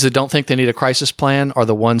 companies that don't think they need a crisis plan are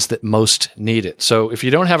the ones that most need it. So if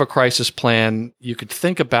you don't have a crisis plan, you could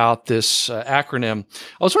think about this acronym.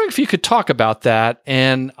 I was wondering if you could talk about that.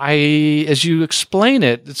 And as you explain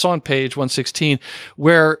it, it's on page 116,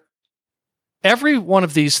 where every one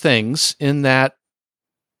of these things in that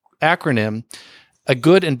acronym, a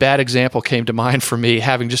good and bad example came to mind for me,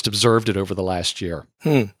 having just observed it over the last year.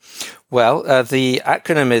 Well, the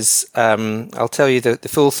acronym is, I'll tell you the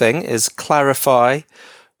full thing is clarify,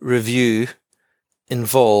 review,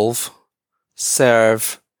 involve,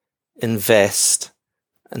 serve, invest,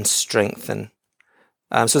 and strengthen.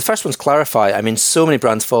 So the first one's clarify. I mean, so many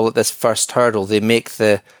brands fall at this first hurdle. They make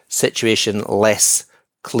the situation less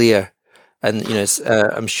clear. And,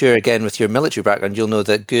 I'm sure, again, with your military background, you'll know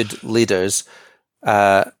that good leaders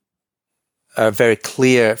are very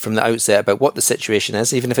clear from the outset about what the situation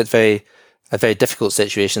is. Even if it's a very difficult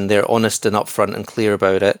situation, they're honest and upfront and clear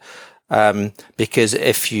about it. Because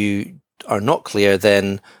if you are not clear,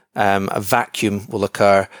 then a vacuum will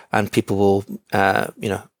occur and people will,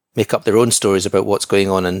 make up their own stories about what's going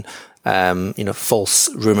on, and,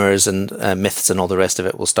 false rumors and myths and all the rest of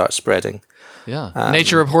it will start spreading. Yeah.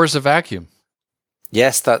 Nature abhors a vacuum.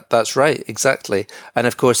 Yes, that's right. Exactly. And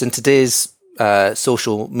of course, in today's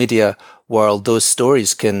social media world, those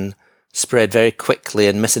stories can spread very quickly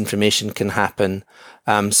and misinformation can happen.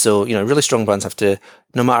 So, really strong brands have to,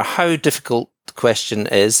 no matter how difficult the question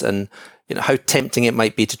is and, how tempting it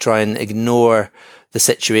might be to try and ignore the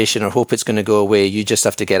situation or hope it's going to go away. You just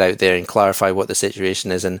have to get out there and clarify what the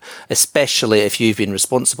situation is, and especially if you've been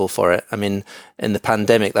responsible for it. I mean, in the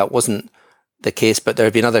pandemic, that wasn't the case, but there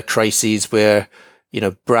have been other crises where,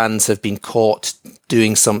 brands have been caught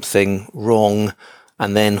doing something wrong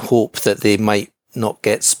and then hope that they might not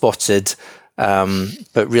get spotted.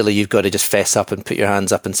 But really, you've got to just fess up and put your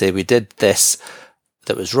hands up and say, we did this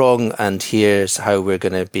that was wrong, and here's how we're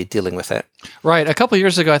going to be dealing with it. Right. A couple of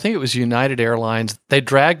years ago, I think it was United Airlines, they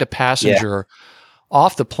dragged a passenger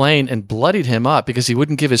off the plane and bloodied him up because he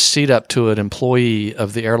wouldn't give his seat up to an employee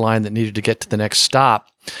of the airline that needed to get to the next stop.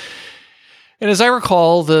 And as I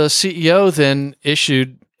recall, the CEO then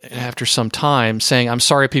issued, after some time, saying, I'm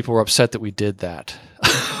sorry people were upset that we did that,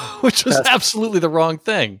 which was absolutely the wrong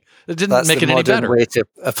thing. It didn't make it any better. That's the modern way to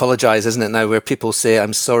apologize, isn't it, now, where people say,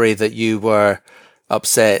 I'm sorry that you were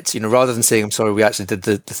upset, rather than saying, I'm sorry, we actually did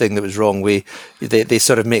the thing that was wrong. They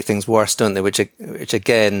sort of make things worse, don't they? Which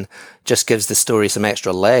again, just gives the story some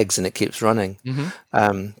extra legs and it keeps running.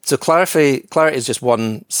 Mm-hmm. So clarity is just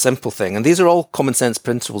one simple thing. And these are all common sense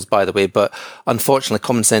principles, by the way, but unfortunately,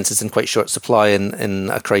 common sense is in quite short supply in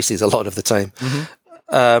a crisis a lot of the time.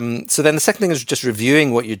 Mm-hmm. So then the second thing is just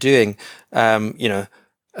reviewing what you're doing.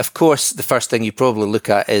 Of course, the first thing you probably look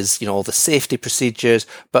at is, all the safety procedures,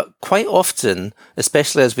 but quite often,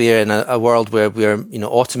 especially as we are in a world where we're,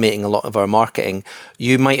 automating a lot of our marketing,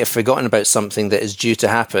 you might have forgotten about something that is due to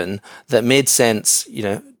happen that made sense,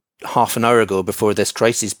 half an hour ago before this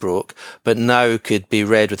crisis broke, but now could be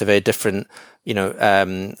read with a very different,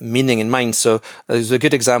 meaning in mind. So there's a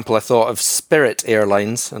good example, I thought, of Spirit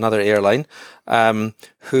Airlines, another airline,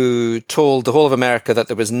 who told the whole of America that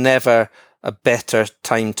there was never a better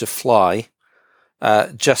time to fly,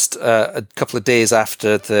 just a couple of days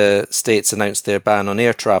after the States announced their ban on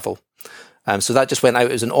air travel. So that just went out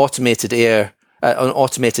as an automated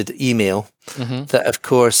email Mm-hmm. that, of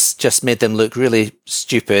course, just made them look really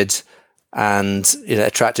stupid and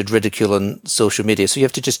attracted ridicule on social media. So you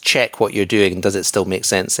have to just check what you're doing and does it still make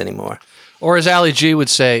sense anymore? Or as Ali G would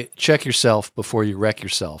say, check yourself before you wreck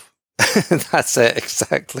yourself. That's it,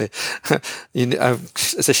 exactly.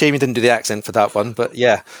 It's a shame you didn't do the accent for that one, but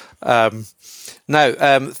yeah. Now,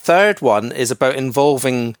 third one is about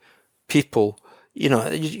involving people.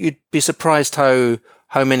 You'd be surprised how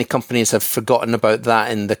many companies have forgotten about that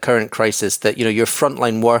in the current crisis, that, your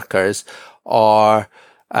frontline workers are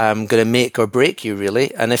going to make or break you,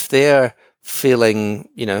 really. And if they're feeling,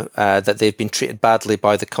 that they've been treated badly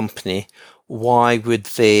by the company, why would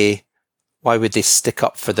they stick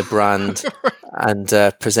up for the brand and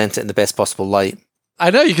present it in the best possible light? I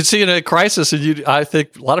know you can see in a crisis, and I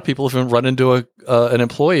think a lot of people have run into an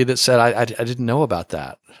employee that said, "I didn't know about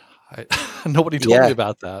that. Nobody told me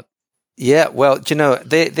about that." Yeah, well,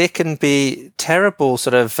 they can be terrible,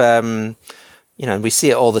 sort of, and we see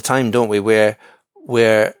it all the time, don't we?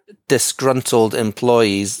 Where disgruntled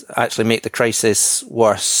employees actually make the crisis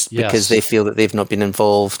worse because they feel that they've not been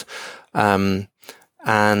involved, or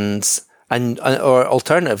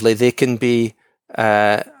alternatively, they can be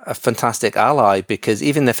a fantastic ally, because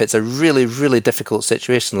even if it's a really, really difficult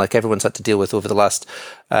situation like everyone's had to deal with over the last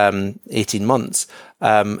 18 months,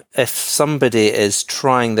 if somebody is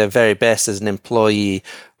trying their very best as an employee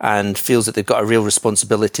and feels that they've got a real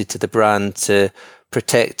responsibility to the brand to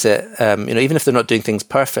protect it, even if they're not doing things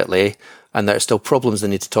perfectly and there are still problems they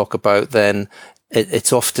need to talk about, then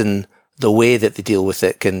it's often the way that they deal with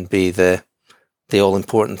it can be the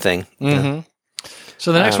all-important thing. Mm-hmm.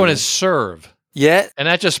 So the next one is serve. Yeah, and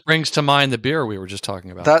that just brings to mind the beer we were just talking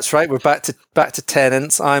about. That's right. We're back to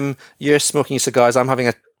Tennent's. You're smoking cigars. I'm having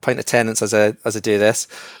a pint of Tennent's as I do this.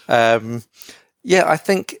 I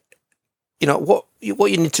think what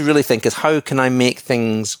you need to really think is, how can I make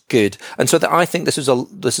things good? And so I think this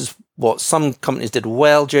is what some companies did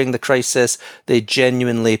well during the crisis. They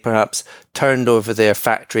genuinely perhaps turned over their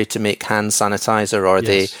factory to make hand sanitizer, or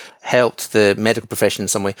they helped the medical profession in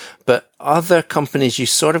some way. But other companies, you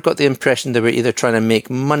sort of got the impression they were either trying to make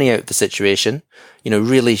money out of the situation,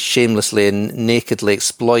 really shamelessly and nakedly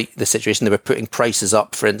exploit the situation. They were putting prices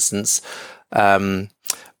up, for instance,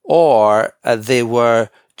 or they were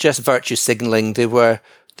just virtue signaling. They were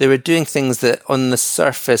doing things that on the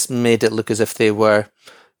surface made it look as if they were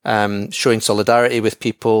showing solidarity with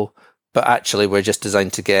people, but actually were just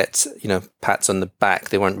designed to get, pats on the back.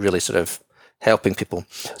 They weren't really sort of helping people.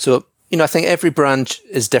 So, I think every brand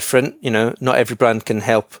is different. Not every brand can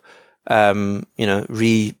help, retool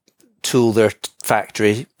their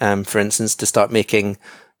factory, for instance, to start making,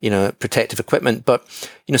 protective equipment. But,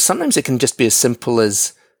 sometimes it can just be as simple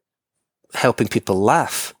as helping people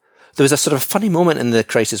laugh. There was a sort of funny moment in the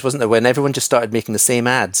crisis, wasn't there, when everyone just started making the same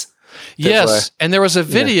ads. Yes, and there was a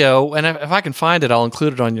video, and if I can find it, I'll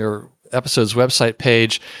include it on your episode's website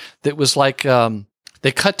page, that was like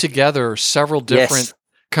they cut together several different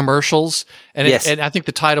commercials, and and I think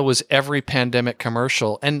the title was Every Pandemic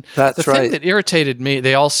Commercial. And the thing that irritated me,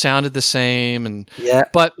 they all sounded the same,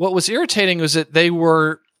 but what was irritating was that they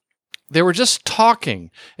were just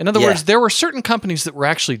talking. In other words, there were certain companies that were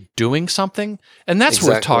actually doing something, and that's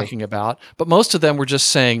worth talking about. But most of them were just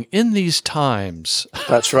saying, "In these times."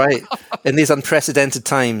 That's right. In these unprecedented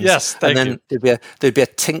times. Yes, thank you. There'd be a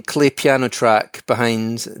tinkly piano track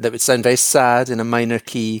behind that would sound very sad in a minor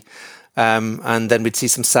key. And then we'd see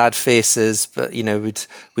some sad faces, but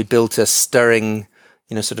we'd build to a stirring,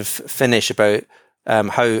 sort of finish about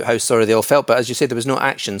how sorry they all felt. But as you say, there was no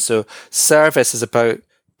action. So service is about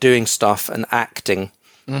doing stuff and acting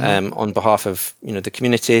on behalf of the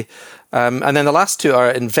community. And then the last two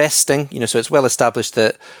are investing. So it's well established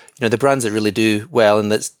that the brands that really do well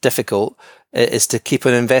and that's difficult is to keep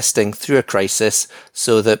on investing through a crisis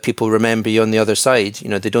so that people remember you on the other side.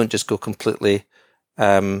 They don't just go completely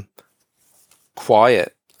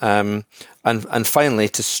quiet. And finally,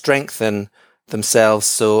 to strengthen themselves.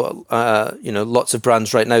 So, lots of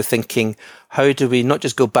brands right now thinking, how do we not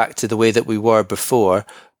just go back to the way that we were before,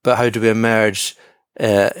 but how do we emerge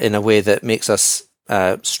in a way that makes us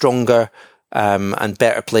stronger and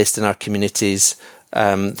better placed in our communities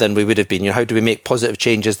than we would have been? How do we make positive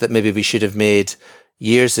changes that maybe we should have made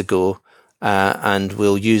years ago, and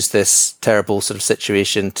we'll use this terrible sort of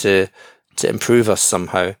situation to improve us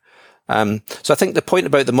somehow? So I think the point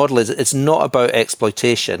about the model is it's not about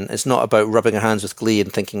exploitation. It's not about rubbing our hands with glee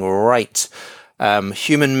and thinking, right,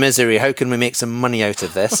 human misery, how can we make some money out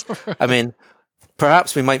of this? I mean,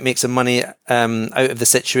 perhaps we might make some money out of the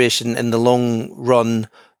situation in the long run,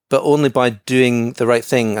 but only by doing the right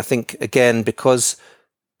thing. I think, again, because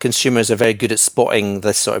consumers are very good at spotting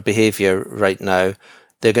this sort of behavior right now,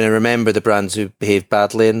 they're going to remember the brands who behaved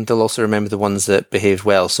badly, and they'll also remember the ones that behaved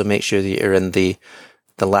well. So make sure that you're in the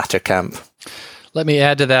latter camp. Let me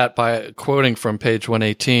add to that by quoting from page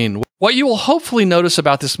 118. What you will hopefully notice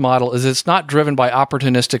about this model is it's not driven by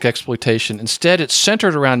opportunistic exploitation. Instead, it's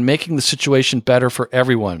centered around making the situation better for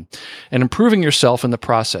everyone and improving yourself in the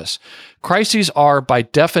process. Crises are, by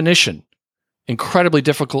definition, incredibly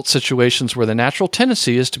difficult situations where the natural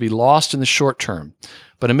tendency is to be lost in the short term.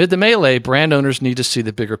 But amid the melee, brand owners need to see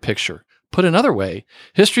the bigger picture. Put another way,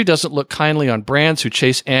 history doesn't look kindly on brands who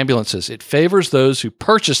chase ambulances. It favors those who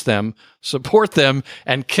purchase them, support them,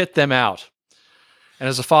 and kit them out. And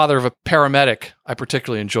as a father of a paramedic, I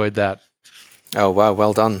particularly enjoyed that. Oh, wow.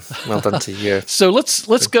 Well done. Well done to you. So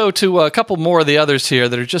let's go to a couple more of the others here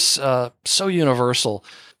that are just so universal.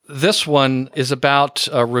 This one is about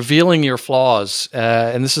revealing your flaws,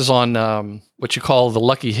 and this is on what you call the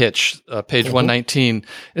lucky hitch, page 119.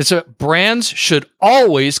 It's brands should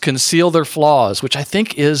always conceal their flaws, which I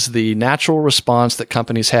think is the natural response that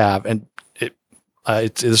companies have, and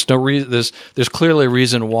there's no reason. There's clearly a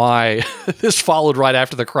reason why this followed right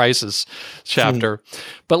after the crisis chapter.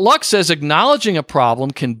 But Luck says acknowledging a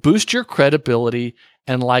problem can boost your credibility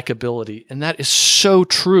and likability, and that is so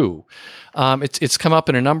true. It's come up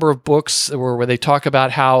in a number of books where they talk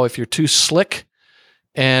about how if you're too slick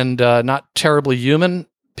and not terribly human,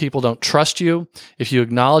 people don't trust you. If you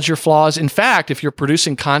acknowledge your flaws, in fact, if you're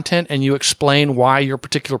producing content and you explain why your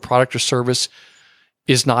particular product or service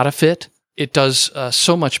is not a fit, it does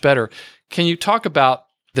so much better. Can you talk about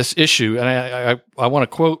this issue? And I want to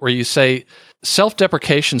quote where you say,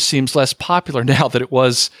 self-deprecation seems less popular now than it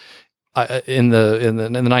was in the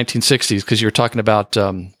 1960s, because you're talking about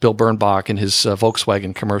Bill Bernbach and his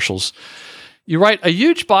Volkswagen commercials. You write, a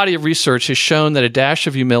huge body of research has shown that a dash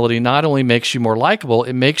of humility not only makes you more likable,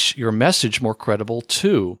 it makes your message more credible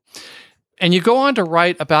too. And you go on to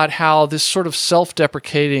write about how this sort of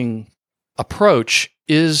self-deprecating approach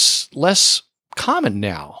is less common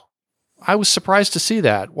now. I was surprised to see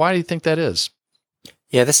that. Why do you think that is?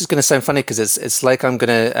 Yeah, this is going to sound funny because it's like I'm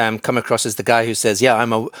going to come across as the guy who says, "Yeah,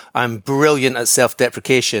 I'm brilliant at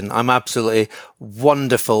self-deprecation. I'm absolutely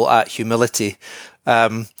wonderful at humility."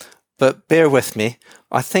 But bear with me.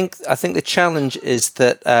 I think the challenge is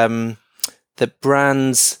that that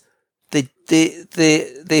brands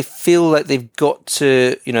they feel like they've got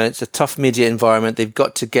to, it's a tough media environment. They've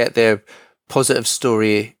got to get their positive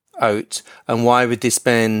story out, and why would they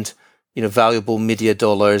spend valuable media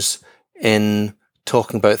dollars in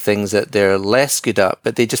talking about things that they're less good at?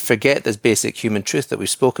 But they just forget this basic human truth that we've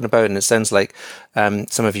spoken about, and it sounds like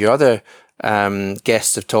some of your other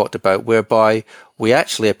guests have talked about, whereby we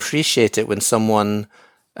actually appreciate it when someone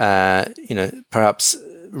perhaps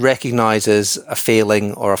recognizes a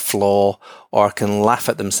failing or a flaw or can laugh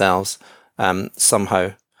at themselves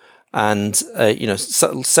somehow. And,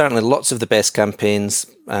 certainly lots of the best campaigns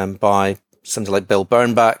by somebody like Bill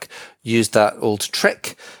Bernbach used that old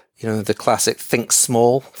trick, the classic think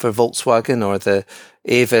small for Volkswagen, or the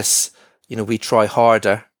Avis, we try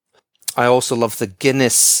harder. I also love the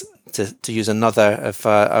Guinness, to use another of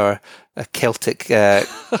our Celtic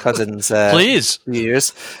cousins. Please.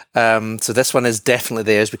 Years. So this one is definitely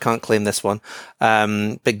theirs. We can't claim this one.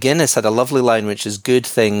 But Guinness had a lovely line, which is good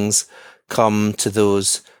things come to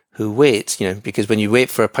those who wait, because when you wait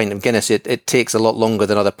for a pint of Guinness, it takes a lot longer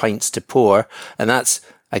than other pints to pour. And that's,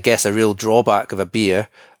 I guess, a real drawback of a beer.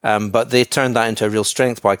 But they turned that into a real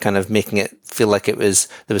strength by kind of making it feel like there was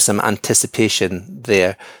some anticipation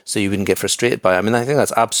there, so you wouldn't get frustrated by it. I mean, I think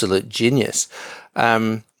that's absolute genius.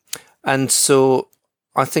 And so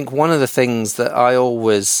I think one of the things that I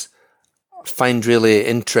always find really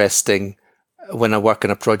interesting when I work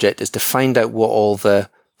on a project is to find out what all the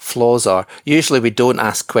flaws are. Usually we don't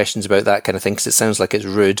ask questions about that kind of thing because it sounds like it's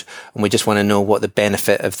rude, and we just want to know what the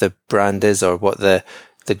benefit of the brand is, or what the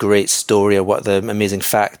great story, or what the amazing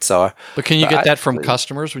facts are. But can you get that from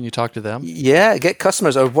customers when you talk to them? Yeah, get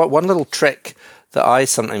customers. Or one little trick that I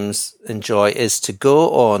sometimes enjoy is to go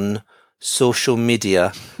on social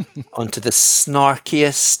media onto the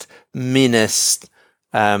snarkiest, meanest,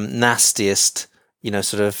 nastiest,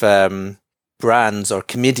 brands or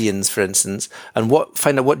comedians, for instance, and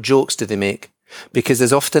find out what jokes do they make, because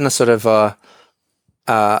there's often a sort of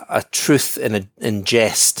a truth in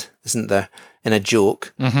jest, isn't there? In a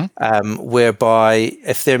joke, whereby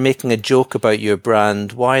if they're making a joke about your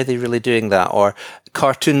brand, why are they really doing that? Or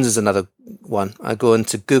cartoons is another one. I go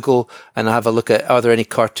into Google and I have a look at, are there any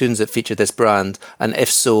cartoons that feature this brand? And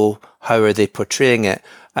if so, how are they portraying it?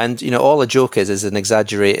 And, all a joke is an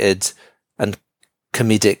exaggerated and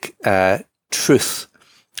comedic truth.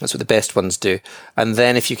 That's what the best ones do. And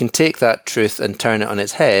then if you can take that truth and turn it on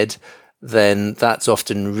its head, then that's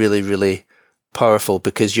often really, really powerful,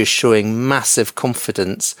 because you're showing massive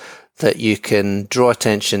confidence that you can draw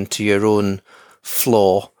attention to your own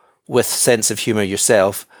flaw with sense of humor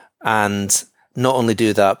yourself, and not only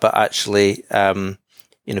do that, but actually,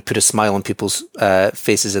 put a smile on people's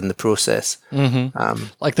faces in the process.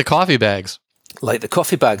 Like the coffee bags. Like the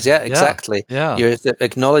coffee bags, yeah, exactly. Yeah. You're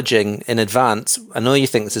acknowledging in advance, I know you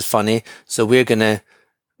think this is funny, so we're going to,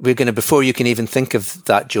 before you can even think of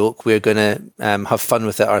that joke, we're going to have fun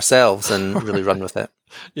with it ourselves and really run with it.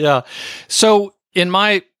 Yeah. So in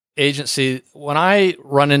my agency, when I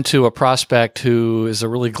run into a prospect who is a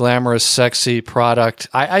really glamorous, sexy product,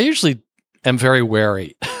 I usually am very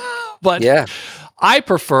wary. But yeah, I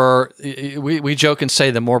prefer, we joke and say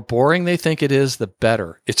the more boring they think it is, the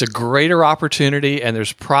better. It's a greater opportunity, and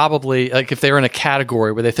there's probably, like if they're in a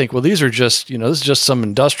category where they think, well, these are just, this is just some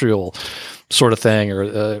industrial sort of thing,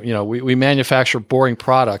 or, we manufacture boring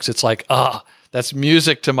products. It's like, that's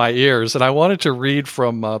music to my ears. And I wanted to read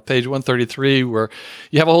from page 133, where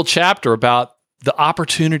you have a whole chapter about the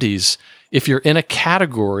opportunities if you're in a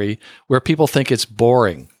category where people think it's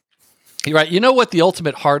boring. You're right. You know what the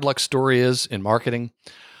ultimate hard luck story is in marketing?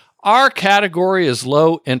 Our category is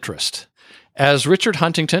low interest. As Richard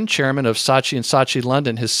Huntington, chairman of Saatchi & Saatchi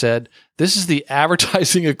London, has said, this is the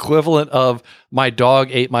advertising equivalent of my dog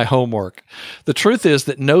ate my homework. The truth is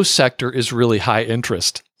that no sector is really high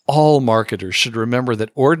interest. All marketers should remember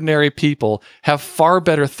that ordinary people have far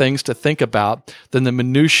better things to think about than the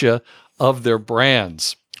minutia of their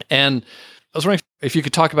brands. And I was wondering if you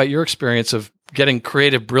could talk about your experience of getting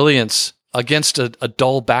creative brilliance against a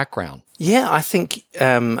dull background. Yeah, I think,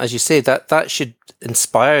 as you say, that should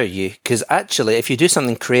inspire you, because actually, if you do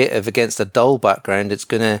something creative against a dull background, it's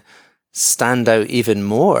going to stand out even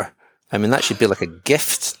more. I mean, that should be like a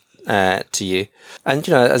gift to you. And,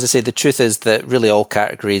 as I say, the truth is that really all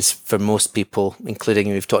categories for most people, including,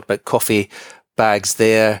 we've talked about coffee bags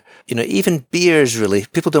there, even beers, really.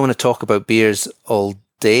 People don't want to talk about beers all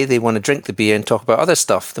day. They want to drink the beer and talk about other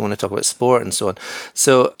stuff. They want to talk about sport and so on.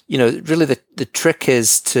 So, really the trick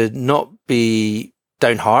is to not be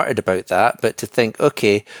downhearted about that, but to think,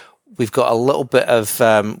 okay, we've got a little bit of,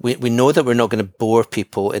 we know that we're not going to bore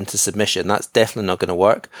people into submission. That's definitely not going to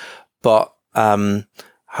work. But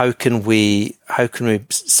how can we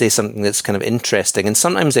say something that's kind of interesting? And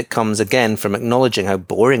sometimes it comes again from acknowledging how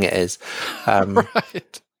boring it is.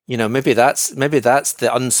 Right. maybe that's the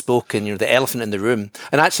unspoken, the elephant in the room.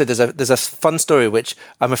 And actually, there's a fun story which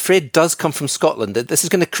I'm afraid does come from Scotland. This is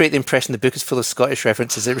going to create the impression the book is full of Scottish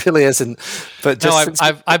references. It really isn't. But just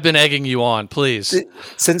I've been egging you on. Please,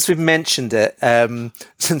 since we've mentioned it,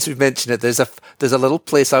 there's a little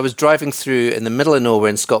place I was driving through in the middle of nowhere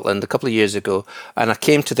in Scotland a couple of years ago, and I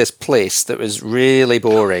came to this place that was really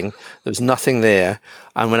boring. There was nothing there,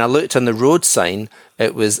 and when I looked on the road sign,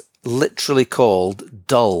 it was literally called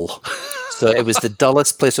dull. So it was the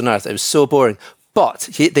dullest place on earth. It was so boring. But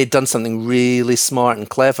they'd done something really smart and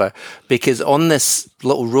clever, because on this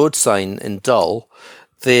little road sign in Dull,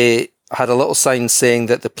 they had a little sign saying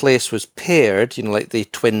that the place was paired, like the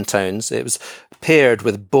twin towns. It was paired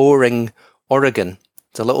with Boring, Oregon.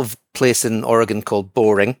 It's a little place in Oregon called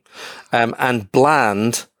Boring, and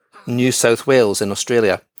Bland, New South Wales in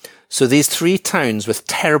Australia. So these three towns with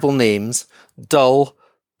terrible names, Dull,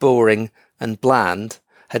 Boring and Bland,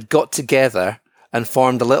 had got together and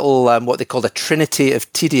formed a little, what they called a trinity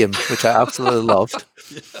of tedium, which I absolutely loved.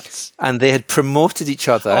 Yes. And they had promoted each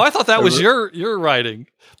other. Oh, I thought that was your writing.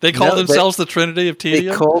 They called themselves the Trinity of Tedium?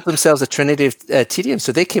 They called themselves the Trinity of Tedium,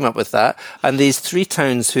 so they came up with that. And these three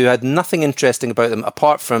towns who had nothing interesting about them,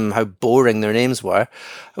 apart from how boring their names were,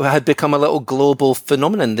 had become a little global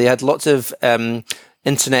phenomenon. They had lots of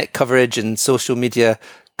internet coverage and social media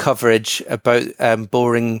coverage about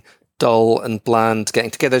Boring, Dull and Bland getting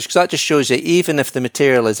together, because that just shows you, even if the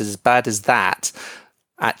material is as bad as that,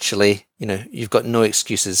 actually, you've got no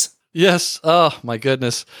excuses. Yes. Oh, my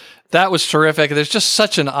goodness. That was terrific. There's just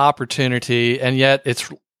such an opportunity, and yet it's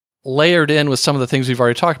layered in with some of the things we've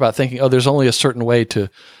already talked about, thinking, there's only a certain way to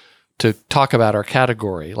talk about our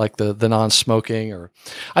category, like the non-smoking, or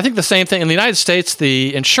I think the same thing in the United States,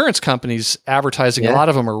 the insurance companies advertising, a lot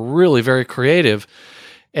of them are really very creative.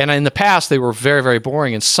 And in the past, they were very, very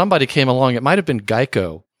boring. And somebody came along, it might have been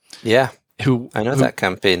Geico. Yeah, I know that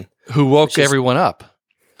campaign. Who woke everyone up.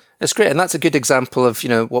 It's great. And that's a good example of,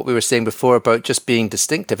 what we were saying before about just being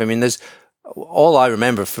distinctive. I mean, all I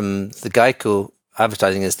remember from the Geico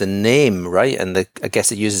advertising is the name, right? And I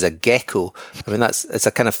guess it uses a gecko. I mean, it's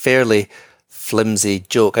a kind of fairly flimsy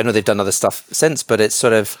joke. I know they've done other stuff since, but it's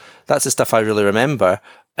that's the stuff I really remember.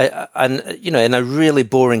 And in a really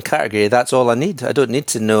boring category, that's all I need. I don't need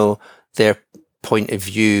to know their point of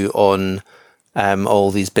view on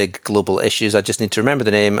all these big global issues. I just need to remember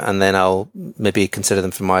the name, and then I'll maybe consider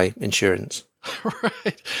them for my insurance.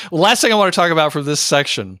 Right. Well, last thing I want to talk about from this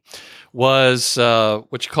section was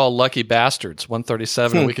what you call lucky bastards,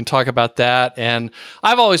 137. We can talk about that. And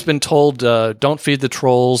I've always been told, don't feed the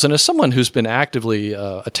trolls. And as someone who's been actively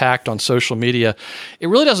attacked on social media, it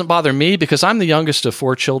really doesn't bother me, because I'm the youngest of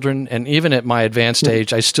 4 children. And even at my advanced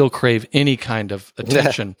age, I still crave any kind of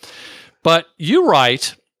attention. But you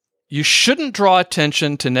write, you shouldn't draw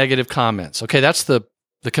attention to negative comments. Okay, that's the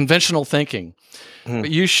conventional thinking.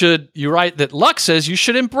 But you write that Luck says you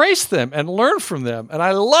should embrace them and learn from them. And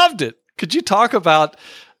I loved it. Could you talk about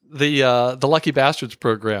the Lucky Bastards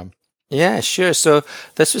program? Yeah, sure. So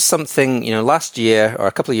this was something, last year or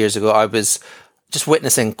a couple of years ago, I was just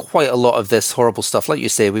witnessing quite a lot of this horrible stuff. Like you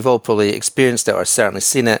say, we've all probably experienced it or certainly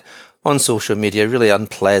seen it on social media, really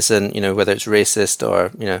unpleasant, whether it's racist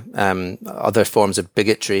or, other forms of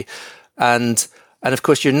bigotry. And of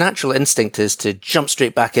course, your natural instinct is to jump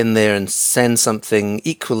straight back in there and send something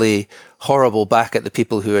equally horrible back at the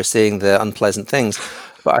people who are saying the unpleasant things.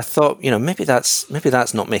 But I thought, maybe that's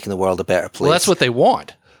not making the world a better place. Well, that's what they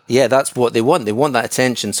want. Yeah, that's what they want. They want that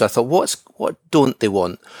attention. So I thought, what don't they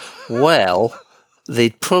want? Well,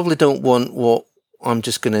 they probably don't want what I'm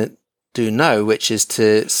just going to do now, which is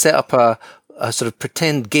to set up a sort of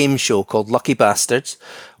pretend game show called Lucky Bastards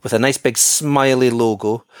with a nice big smiley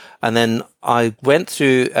logo. And then I went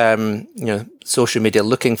through, social media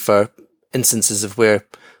looking for instances of where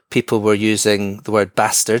people were using the word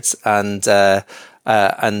bastards and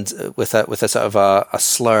with a sort of a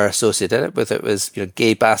slur associated in it, whether it was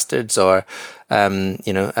gay bastards or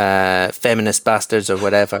feminist bastards or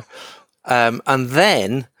whatever, and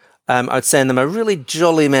then I'd send them a really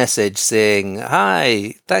jolly message saying,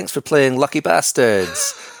 "Hi, thanks for playing Lucky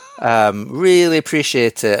Bastards. Really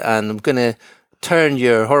appreciate it, and I'm going to turn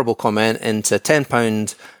your horrible comment into a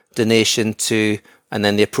 £10 donation to." And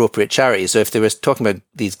then the appropriate charity. So if they were talking about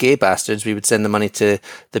these gay bastards, we would send the money to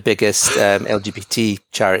the biggest LGBT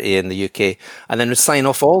charity in the UK, and then we'd sign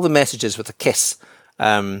off all the messages with a kiss.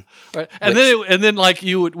 Right. And then like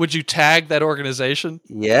would you tag that organization?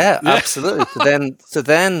 Yeah, absolutely. So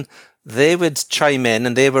then they would chime in,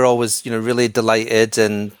 and they were always really delighted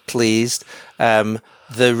and pleased. The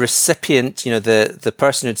recipient, the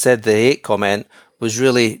person who'd said the hate comment was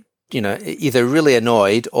really either really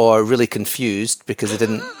annoyed or really confused because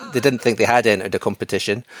they didn't think they had entered a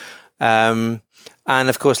competition. And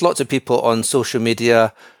of course, lots of people on social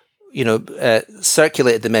media,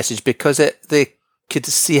 circulated the message because they could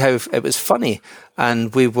see how it was funny,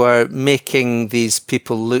 and we were making these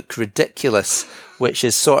people look ridiculous, which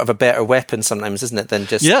is sort of a better weapon sometimes, isn't it, than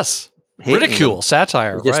just ridicule, them.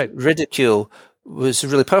 satire, just right? Ridicule was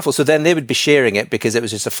really powerful. So then they would be sharing it because it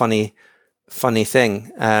was just a funny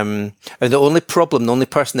thing. And the only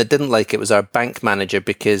person that didn't like it was our bank manager,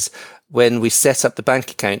 because when we set up the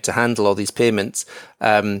bank account to handle all these payments,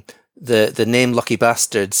 the name Lucky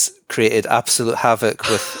Bastards created absolute havoc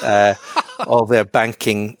with all their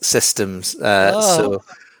banking systems. So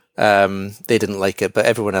they didn't like it, but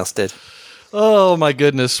everyone else did. Oh, my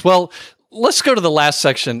goodness. Well, let's go to the last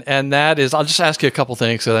section, and that is, I'll just ask you a couple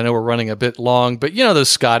things because I know we're running a bit long, but those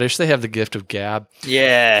Scottish, they have the gift of gab.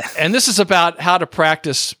 Yeah. And this is about how to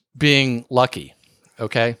practice being lucky,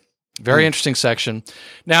 okay? Very interesting section.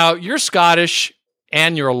 Now, you're Scottish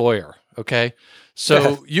and you're a lawyer, okay?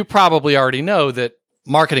 So you probably already know that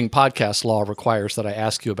marketing podcast law requires that I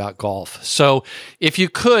ask you about golf. So if you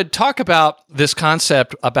could talk about this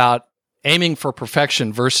concept about aiming for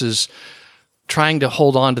perfection versus trying to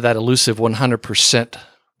hold on to that elusive 100%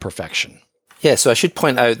 perfection. Yeah, so I should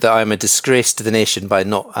point out that I'm a disgrace to the nation by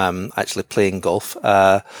not actually playing golf,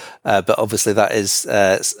 but obviously that is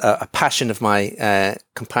a passion of my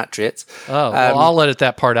compatriots. Oh, well, I'll let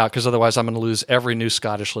that part out because otherwise I'm going to lose every new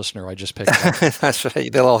Scottish listener I just picked up. That's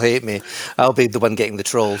right. They'll all hate me. I'll be the one getting the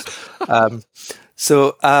trolls. What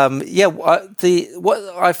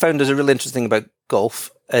I found is a really interesting thing about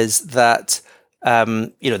golf is that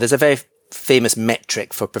there's a very famous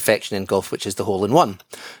metric for perfection in golf, which is the hole-in-one.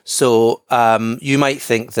 So you might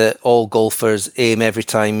think that all golfers aim every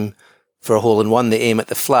time for a hole-in-one, they aim at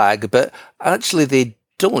the flag, but actually they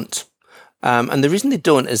don't. And the reason they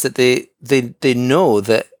don't is that they know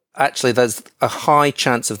that actually there's a high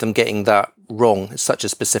chance of them getting that wrong. It's such a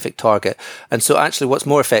specific target. And so actually what's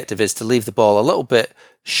more effective is to leave the ball a little bit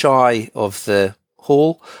shy of the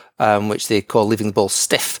hole, which they call leaving the ball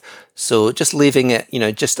stiff. So just leaving it,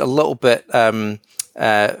 just a little bit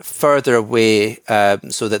further away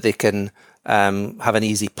so that they can have an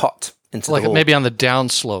easy putt into the hole. Maybe on the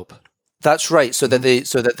downslope. That's right. So that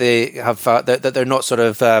they have that they're not sort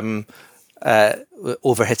of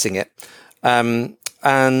overhitting it.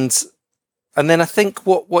 And then I think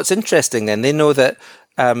what's interesting then, they know that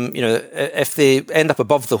if they end up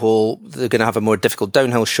above the hole, they're going to have a more difficult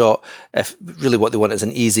downhill shot. If really what they want is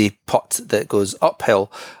an easy putt that goes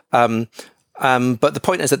uphill. But the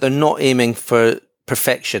point is that they're not aiming for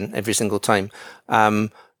perfection every single time.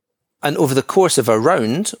 And over the course of a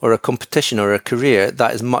round or a competition or a career,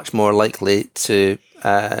 that is much more likely to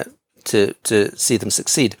see them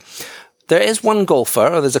succeed. There is one golfer,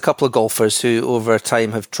 or there's a couple of golfers who over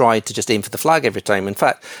time have tried to just aim for the flag every time. In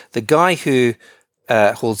fact, the guy who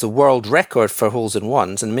holds the world record for holes in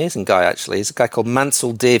ones, an amazing guy actually. He's a guy called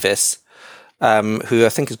Mansell Davis, who I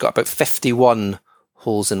think has got about 51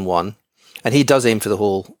 holes in one, and he does aim for the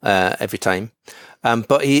hole every time.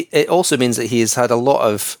 But it also means that he's had a lot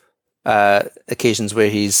of occasions where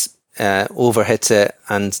he's overhit it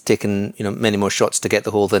and taken many more shots to get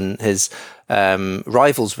the hole than his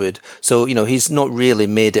rivals would. So he's not really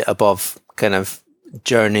made it above kind of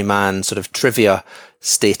journeyman sort of trivia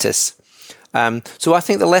status. So I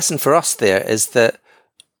think the lesson for us there is that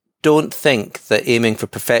don't think that aiming for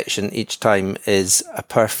perfection each time is a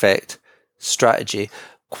perfect strategy.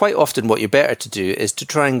 Quite often what you're better to do is to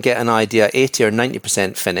try and get an idea 80 or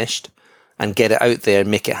 90% finished and get it out there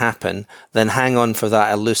and make it happen, then hang on for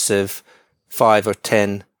that elusive 5 or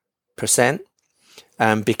 10%.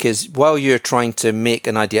 Because while you're trying to make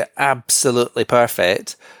an idea absolutely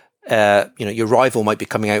perfect, your rival might be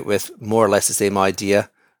coming out with more or less the same idea,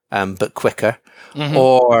 but quicker. Mm-hmm.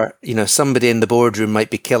 Or, somebody in the boardroom might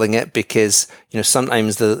be killing it because,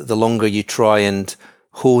 sometimes the longer you try and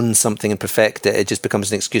hone something and perfect it, it just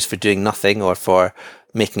becomes an excuse for doing nothing or for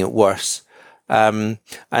making it worse. We live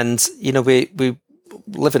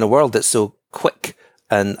in a world that's so quick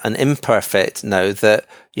and imperfect now that,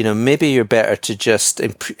 maybe you're better to just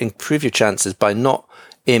improve your chances by not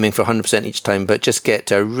aiming for 100% each time, but just get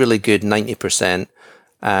to a really good 90%,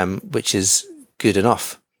 which is good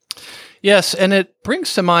enough. Yes, and it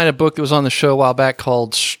brings to mind a book that was on the show a while back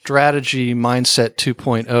called Strategy Mindset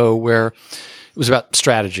 2.0, where it was about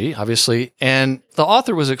strategy, obviously. And the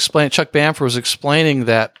author was Chuck Bamford was explaining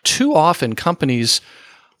that too often companies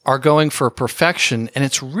are going for perfection, and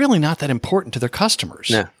it's really not that important to their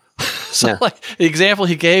customers. No. The example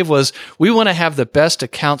he gave was, we want to have the best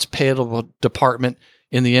accounts payable department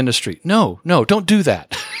in the industry. No, don't do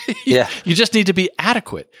that. Yeah. You just need to be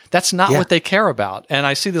adequate. That's not Yeah. what they care about. And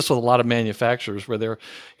I see this with a lot of manufacturers where they're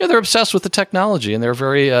obsessed with the technology and they're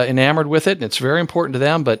very enamored with it, and it's very important to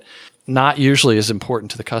them, but not usually as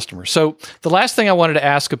important to the customer. So the last thing I wanted to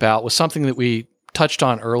ask about was something that we touched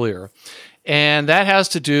on earlier, and that has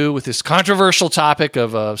to do with this controversial topic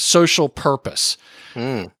of social purpose.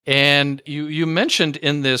 And you mentioned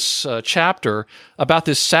in this chapter about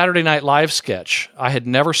this Saturday Night Live sketch. I had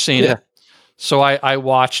never seen it. So I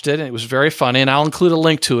watched it, and it was very funny, and I'll include a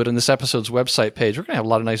link to it in this episode's website page. We're going to have a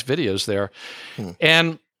lot of nice videos there.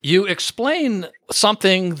 And you explain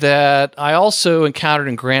something that I also encountered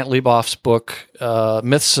in Grant Leboff's book,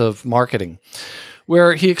 Myths of Marketing,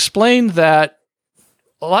 where he explained that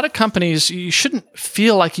a lot of companies, you shouldn't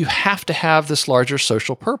feel like you have to have this larger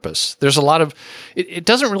social purpose. There's a lot of, it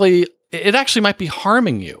actually might be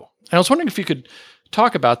harming you. And I was wondering if you could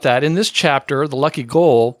talk about that. In this chapter, The Lucky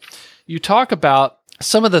Goal, you talk about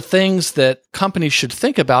some of the things that companies should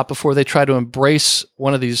think about before they try to embrace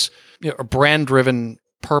one of these brand-driven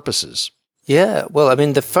purposes. Yeah, well, I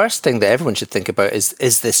mean, the first thing that everyone should think about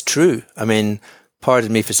is this true? I mean,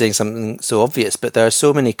 pardon me for saying something so obvious, but there are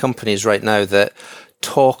so many companies right now that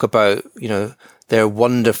talk about, their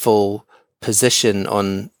wonderful position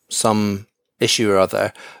on some issue or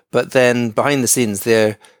other, but then behind the scenes,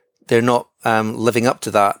 they're not living up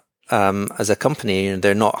to that as a company.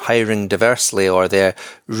 They're not hiring diversely, or they're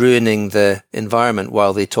ruining the environment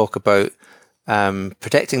while they talk about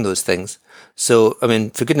protecting those things. So, I mean,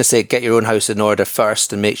 for goodness sake, get your own house in order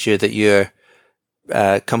first and make sure that your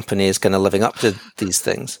company is kind of living up to these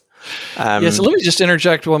things. So let me just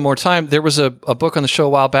interject one more time. There was a book on the show a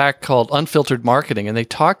while back called Unfiltered Marketing, and they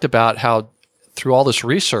talked about how, through all this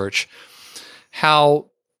research,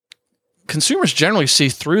 how consumers generally see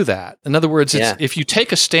through that. In other words, if you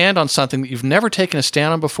take a stand on something that you've never taken a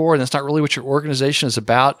stand on before, and that's not really what your organization is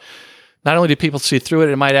about, not only do people see through it,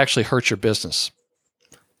 it might actually hurt your business.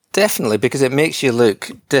 Definitely, because it makes you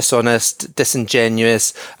look dishonest,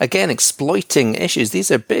 disingenuous, again, exploiting issues.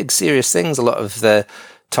 These are big, serious things a lot of the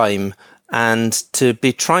time. And to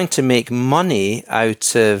be trying to make money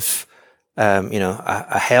out of,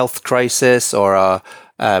 a health crisis or a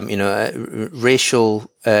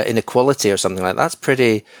racial inequality or something like that, that's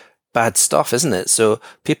pretty bad stuff, isn't it? So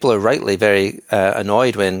people are rightly very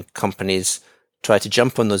annoyed when companies try to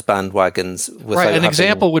jump on those bandwagons. Right. An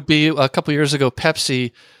example would be a couple of years ago,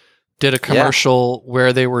 Pepsi did a commercial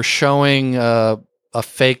where they were showing a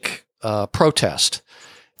fake protest.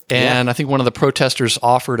 And I think one of the protesters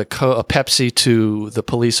offered a Pepsi to the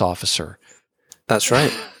police officer. That's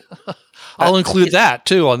right. I'll include that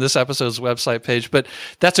too on this episode's website page. But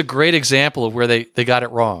that's a great example of where they got it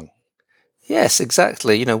wrong. Yes,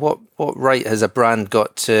 exactly. What right has a brand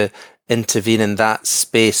got to intervene in that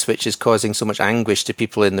space, which is causing so much anguish to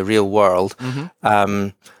people in the real world,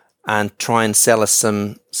 and try and sell us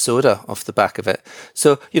some soda off the back of it?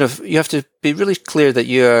 So, you have to be really clear that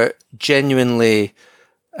you're genuinely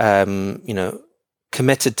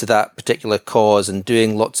committed to that particular cause and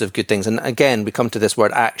doing lots of good things. And again, we come to this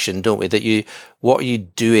word action, don't we? That what are you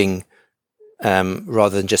doing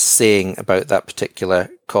rather than just saying about that particular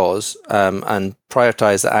cause, and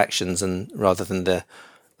prioritize the actions and rather than the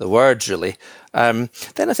words, really. Then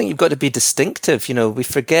I think you've got to be distinctive. We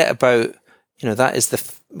forget about,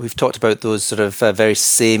 we've talked about those sort of very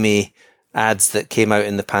samey ads that came out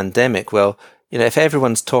in the pandemic. Well, if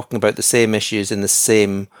everyone's talking about the same issues in the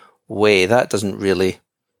same way, that doesn't really,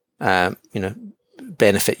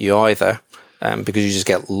 benefit you either, because you just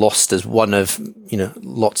get lost as one of,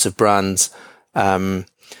 lots of brands,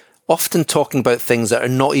 often talking about things that are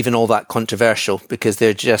not even all that controversial because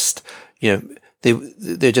they're just,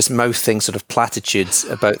 they're just mouthing sort of platitudes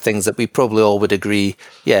about things that we probably all would agree,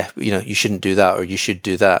 you shouldn't do that or you should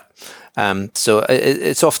do that. So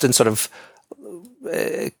it's often sort of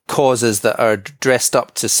causes that are dressed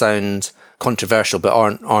up to sound controversial but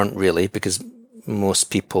aren't really, because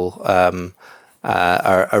most people are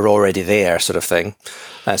already there, sort of thing.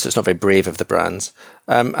 So it's not very brave of the brands.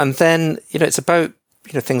 And then it's about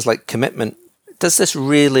things like commitment. Does this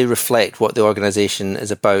really reflect what the organization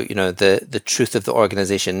is about? The truth of the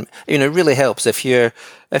organization. It really helps if you're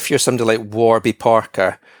somebody like Warby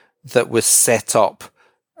Parker that was set up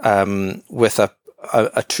with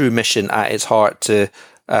a true mission at its heart to,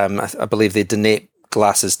 I believe they donate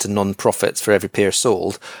glasses to non-profits for every pair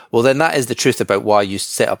sold. Well, then that is the truth about why you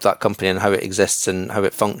set up that company and how it exists and how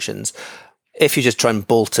it functions. If you just try and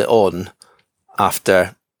bolt it on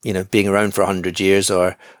after, being around for 100 years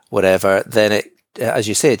or whatever, then it as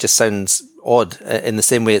you say, it just sounds odd in the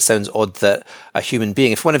same way it sounds odd that a human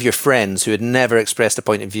being, if one of your friends who had never expressed a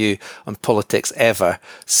point of view on politics ever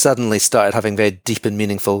suddenly started having very deep and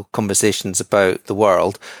meaningful conversations about the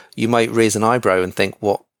world, you might raise an eyebrow and think,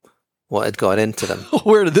 what had gone into them?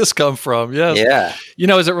 Where did this come from? Yes.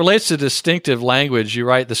 Yeah. As it relates to distinctive language, you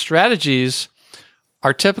write, the strategies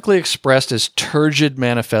are typically expressed as turgid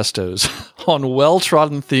manifestos on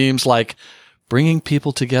well-trodden themes like bringing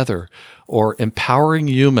people together or empowering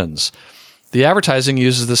humans. The advertising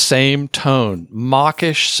uses the same tone,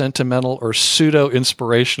 mawkish, sentimental, or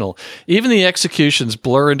pseudo-inspirational. Even the executions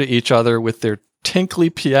blur into each other with their tinkly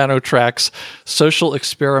piano tracks, social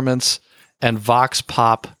experiments, and vox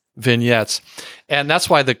pop vignettes. And that's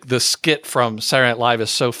why the skit from Saturday Night Live is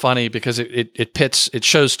so funny, because it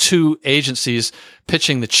shows two agencies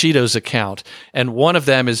pitching the Cheetos account, and one of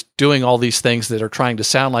them is doing all these things that are trying to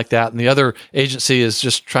sound like that, and the other agency is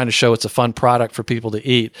just trying to show it's a fun product for people to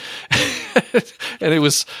eat. And it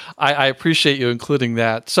was, I appreciate you including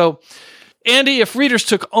that. So, Andy, if readers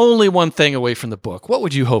took only one thing away from the book, what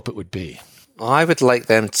would you hope it would be? I would like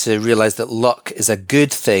them to realize that luck is a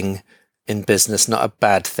good thing in business, not a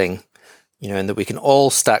bad thing, and that we can all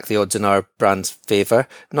stack the odds in our brand's favor,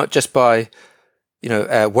 not just by,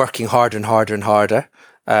 working harder and harder and harder,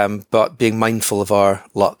 but being mindful of our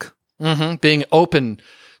luck. Mm-hmm. Being open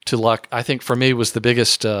to luck, I think for me was the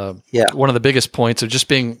biggest, one of the biggest points of just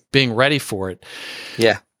being ready for it.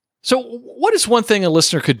 Yeah. So what is one thing a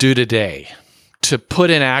listener could do today to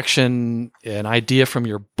put in action an idea from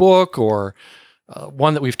your book, or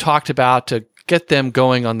one that we've talked about, to get them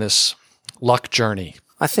going on this luck journey?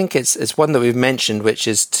 I think it's one that we've mentioned, which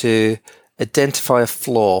is to identify a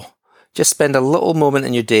flaw. Just spend a little moment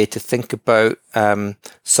in your day to think about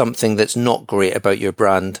something that's not great about your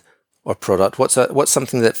brand or product. What's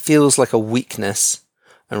something that feels like a weakness,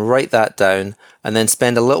 and write that down, and then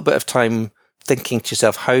spend a little bit of time thinking to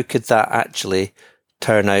yourself, how could that actually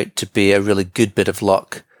turn out to be a really good bit of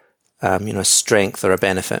luck, a strength or a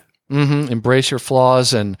benefit. Mm-hmm. Embrace your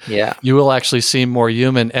flaws, and you will actually seem more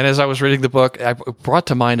human. And as I was reading the book, I brought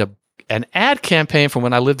to mind an ad campaign from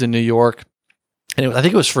when I lived in New York. And I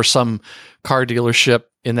think it was for some car dealership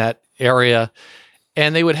in that area.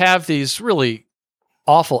 And they would have these really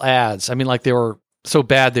awful ads. I mean, like, they were so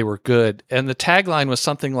bad they were good. And the tagline was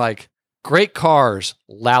something like, "Great cars,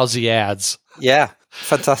 lousy ads." Yeah,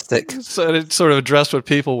 fantastic. So it sort of addressed what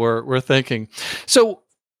people were thinking. So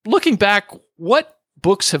looking back, what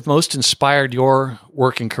books have most inspired your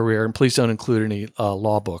working career? And please don't include any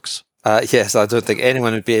law books. Yes, I don't think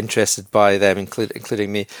anyone would be interested by them,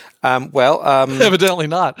 including me. Evidently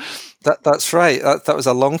not. That's right. That was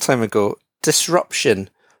a long time ago. Disruption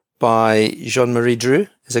by Jean-Marie Drew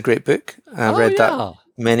is a great book. I read that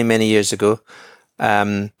many, many years ago.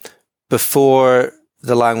 Before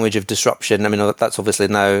the language of disruption, I mean, that's obviously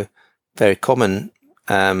now very common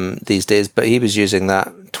these days, but he was using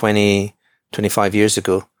that 25 years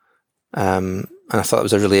ago. And I thought it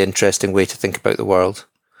was a really interesting way to think about the world.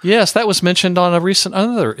 Yes, that was mentioned on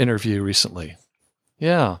another interview recently.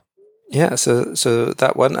 Yeah. Yeah, so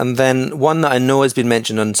that one. And then one that I know has been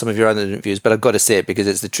mentioned on some of your other interviews, but I've got to say it because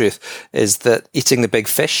it's the truth, is that Eating the Big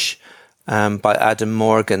Fish by Adam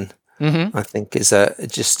Morgan, I think is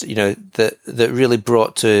that really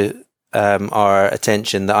brought to our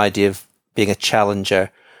attention the idea of being a challenger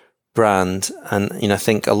brand. And, I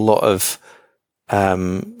think a lot of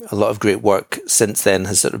great work since then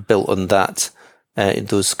has sort of built on that,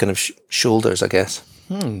 those kind of shoulders, I guess.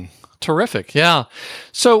 Terrific. Yeah.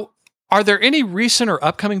 So are there any recent or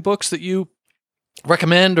upcoming books that you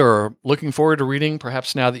recommend or looking forward to reading,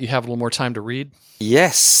 perhaps now that you have a little more time to read?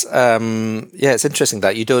 Yes. It's interesting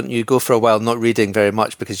that you go for a while not reading very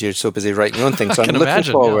much because you're so busy writing your own things. So I'm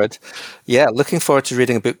looking forward. Yeah, looking forward to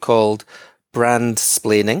reading a book called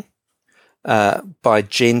Brandsplaining by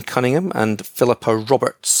Jane Cunningham and Philippa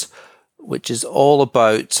Roberts, which is all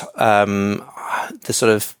about the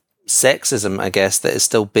sort of sexism, I guess, that is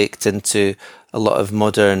still baked into a lot of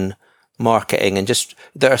modern marketing. And just,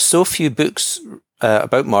 there are so few books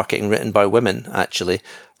about marketing written by women, actually.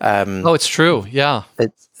 It's true. Yeah.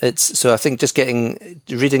 It's so I think just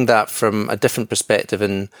reading that from a different perspective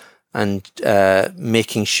and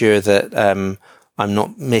making sure that I'm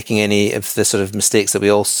not making any of the sort of mistakes that we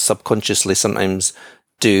all subconsciously sometimes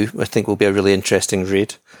do, I think will be a really interesting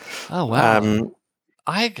read. Oh, wow.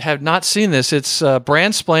 I have not seen this. It's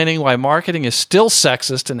Brandsplaining Why Marketing is Still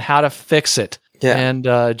Sexist and How to Fix It. Yeah.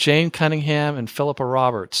 And Jane Cunningham and Philippa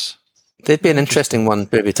Roberts. They'd be an interesting one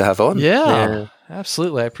maybe to have on. Yeah,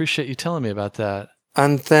 absolutely. I appreciate you telling me about that.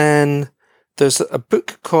 And then there's a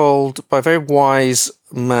book called, by a very wise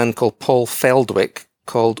man called Paul Feldwick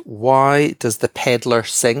called Why Does the Peddler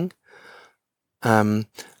Sing?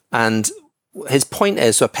 And his point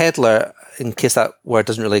is, so a peddler, in case that word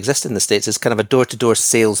doesn't really exist in the States, is kind of a door-to-door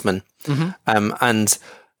salesman. And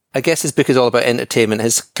I guess his book is all about entertainment.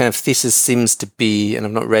 His kind of thesis seems to be, and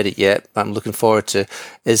I've not read it yet, but I'm looking forward to,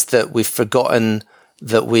 is that we've forgotten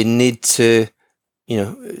that we need to,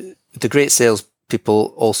 the great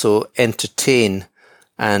salespeople also entertain.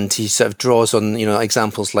 And he sort of draws on,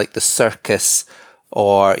 examples like the circus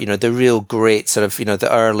or, the real great sort of, the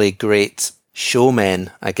early great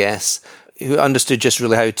showmen, I guess, who understood just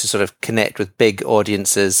really how to sort of connect with big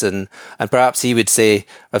audiences. And perhaps he would say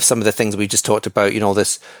of some of the things we just talked about,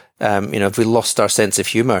 this, if we lost our sense of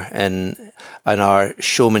humor and our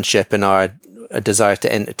showmanship and our desire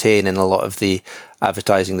to entertain in a lot of the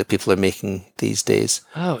advertising that people are making these days.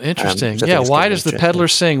 Oh, interesting. Why does the peddler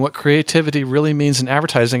sing? What creativity really means in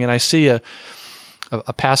advertising? And I see a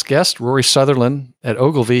past guest, Rory Sutherland at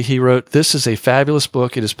Ogilvy, he wrote, "This is a fabulous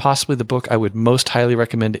book. It is possibly the book I would most highly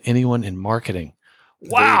recommend to anyone in marketing."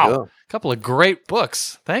 Wow. A couple of great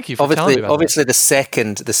books. Thank you for telling me about Obviously, the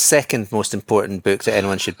second most important book that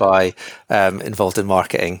anyone should buy involved in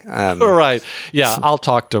marketing. Right. Yeah, I'll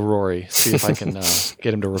talk to Rory, see if I can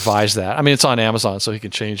get him to revise that. I mean, it's on Amazon, so he can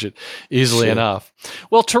change it easily enough.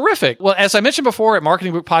 Well, terrific. Well, as I mentioned before, at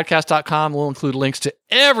marketingbookpodcast.com, we'll include links to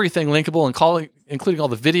everything linkable, including all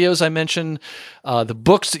the videos I mentioned, the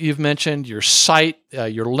books that you've mentioned, your site,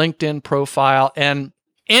 your LinkedIn profile. And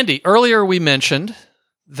Andy, earlier we mentioned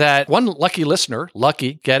that one lucky listener,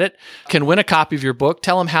 get it, can win a copy of your book.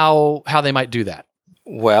 Tell them how they might do that.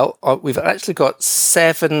 Well, we've actually got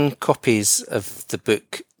 7 copies of the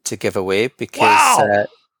book to give away because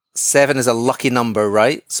 7 is a lucky number,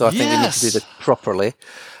 right? So I think we need to do this properly.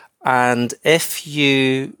 And if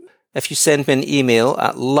you send me an email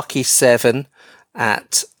at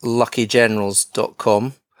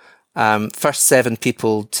lucky7@luckygenerals.com, first 7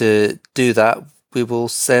 people to do that, we will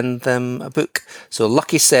send them a book. So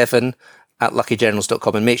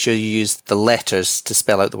lucky7@luckygenerals.com, and make sure you use the letters to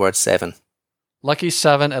spell out the word 7.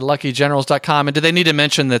 Lucky7@luckygenerals.com. And do they need to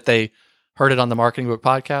mention that they heard it on the Marketing Book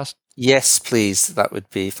Podcast? Yes, please. That would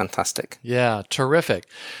be fantastic. Yeah, terrific.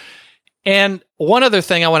 And one other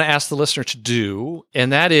thing I want to ask the listener to do,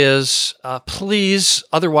 and that is please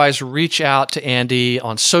otherwise reach out to Andy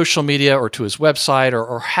on social media or to his website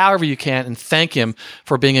or however you can and thank him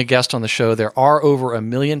for being a guest on the show. There are over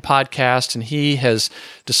 1 million podcasts, and he has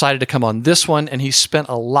decided to come on this one, and he spent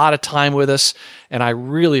a lot of time with us, and I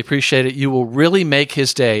really appreciate it. You will really make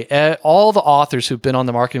his day. All the authors who've been on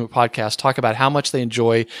the Marketing Book Podcast talk about how much they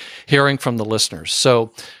enjoy hearing from the listeners.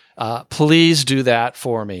 So please do that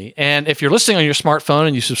for me. And if you're listening on your smartphone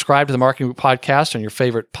and you subscribe to the Marketing Book Podcast on your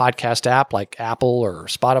favorite podcast app like Apple or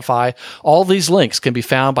Spotify, all these links can be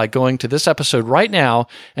found by going to this episode right now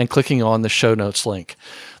and clicking on the show notes link.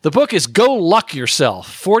 The book is Go Luck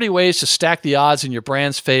Yourself, 40 Ways to Stack the Odds in Your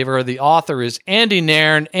Brand's Favor. The author is Andy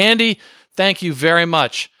Nairn. Andy, thank you very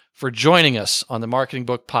much for joining us on the Marketing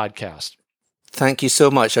Book Podcast. Thank you so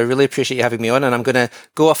much. I really appreciate you having me on, and I'm going to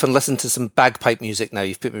go off and listen to some bagpipe music now.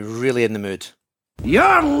 You've put me really in the mood.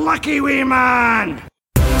 You're lucky, wee man!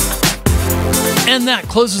 And that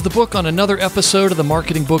closes the book on another episode of the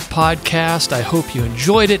Marketing Book Podcast. I hope you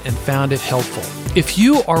enjoyed it and found it helpful. If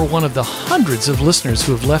you are one of the hundreds of listeners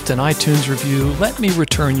who have left an iTunes review, let me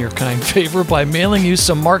return your kind favor by mailing you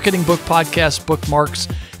some Marketing Book Podcast bookmarks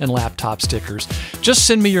and laptop stickers. Just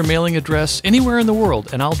send me your mailing address anywhere in the world,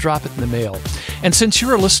 and I'll drop it in the mail. And since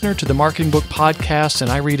you're a listener to the Marketing Book Podcast,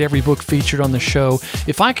 and I read every book featured on the show,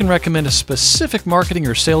 if I can recommend a specific marketing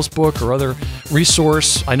or sales book or other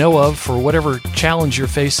resource I know of for whatever challenge you're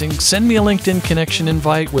facing, send me a LinkedIn connection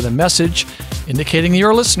invite with a message indicating you're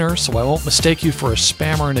a listener so I won't mistake you for a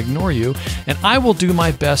spammer and ignore you, and I will do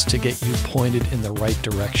my best to get you pointed in the right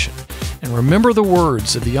direction. And remember the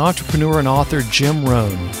words of the entrepreneur and author Jim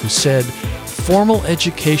Rohn, who said, "Formal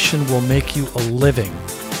education will make you a living.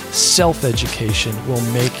 Self-education will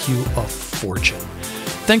make you a fortune."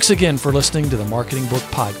 Thanks again for listening to the Marketing Book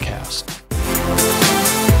Podcast.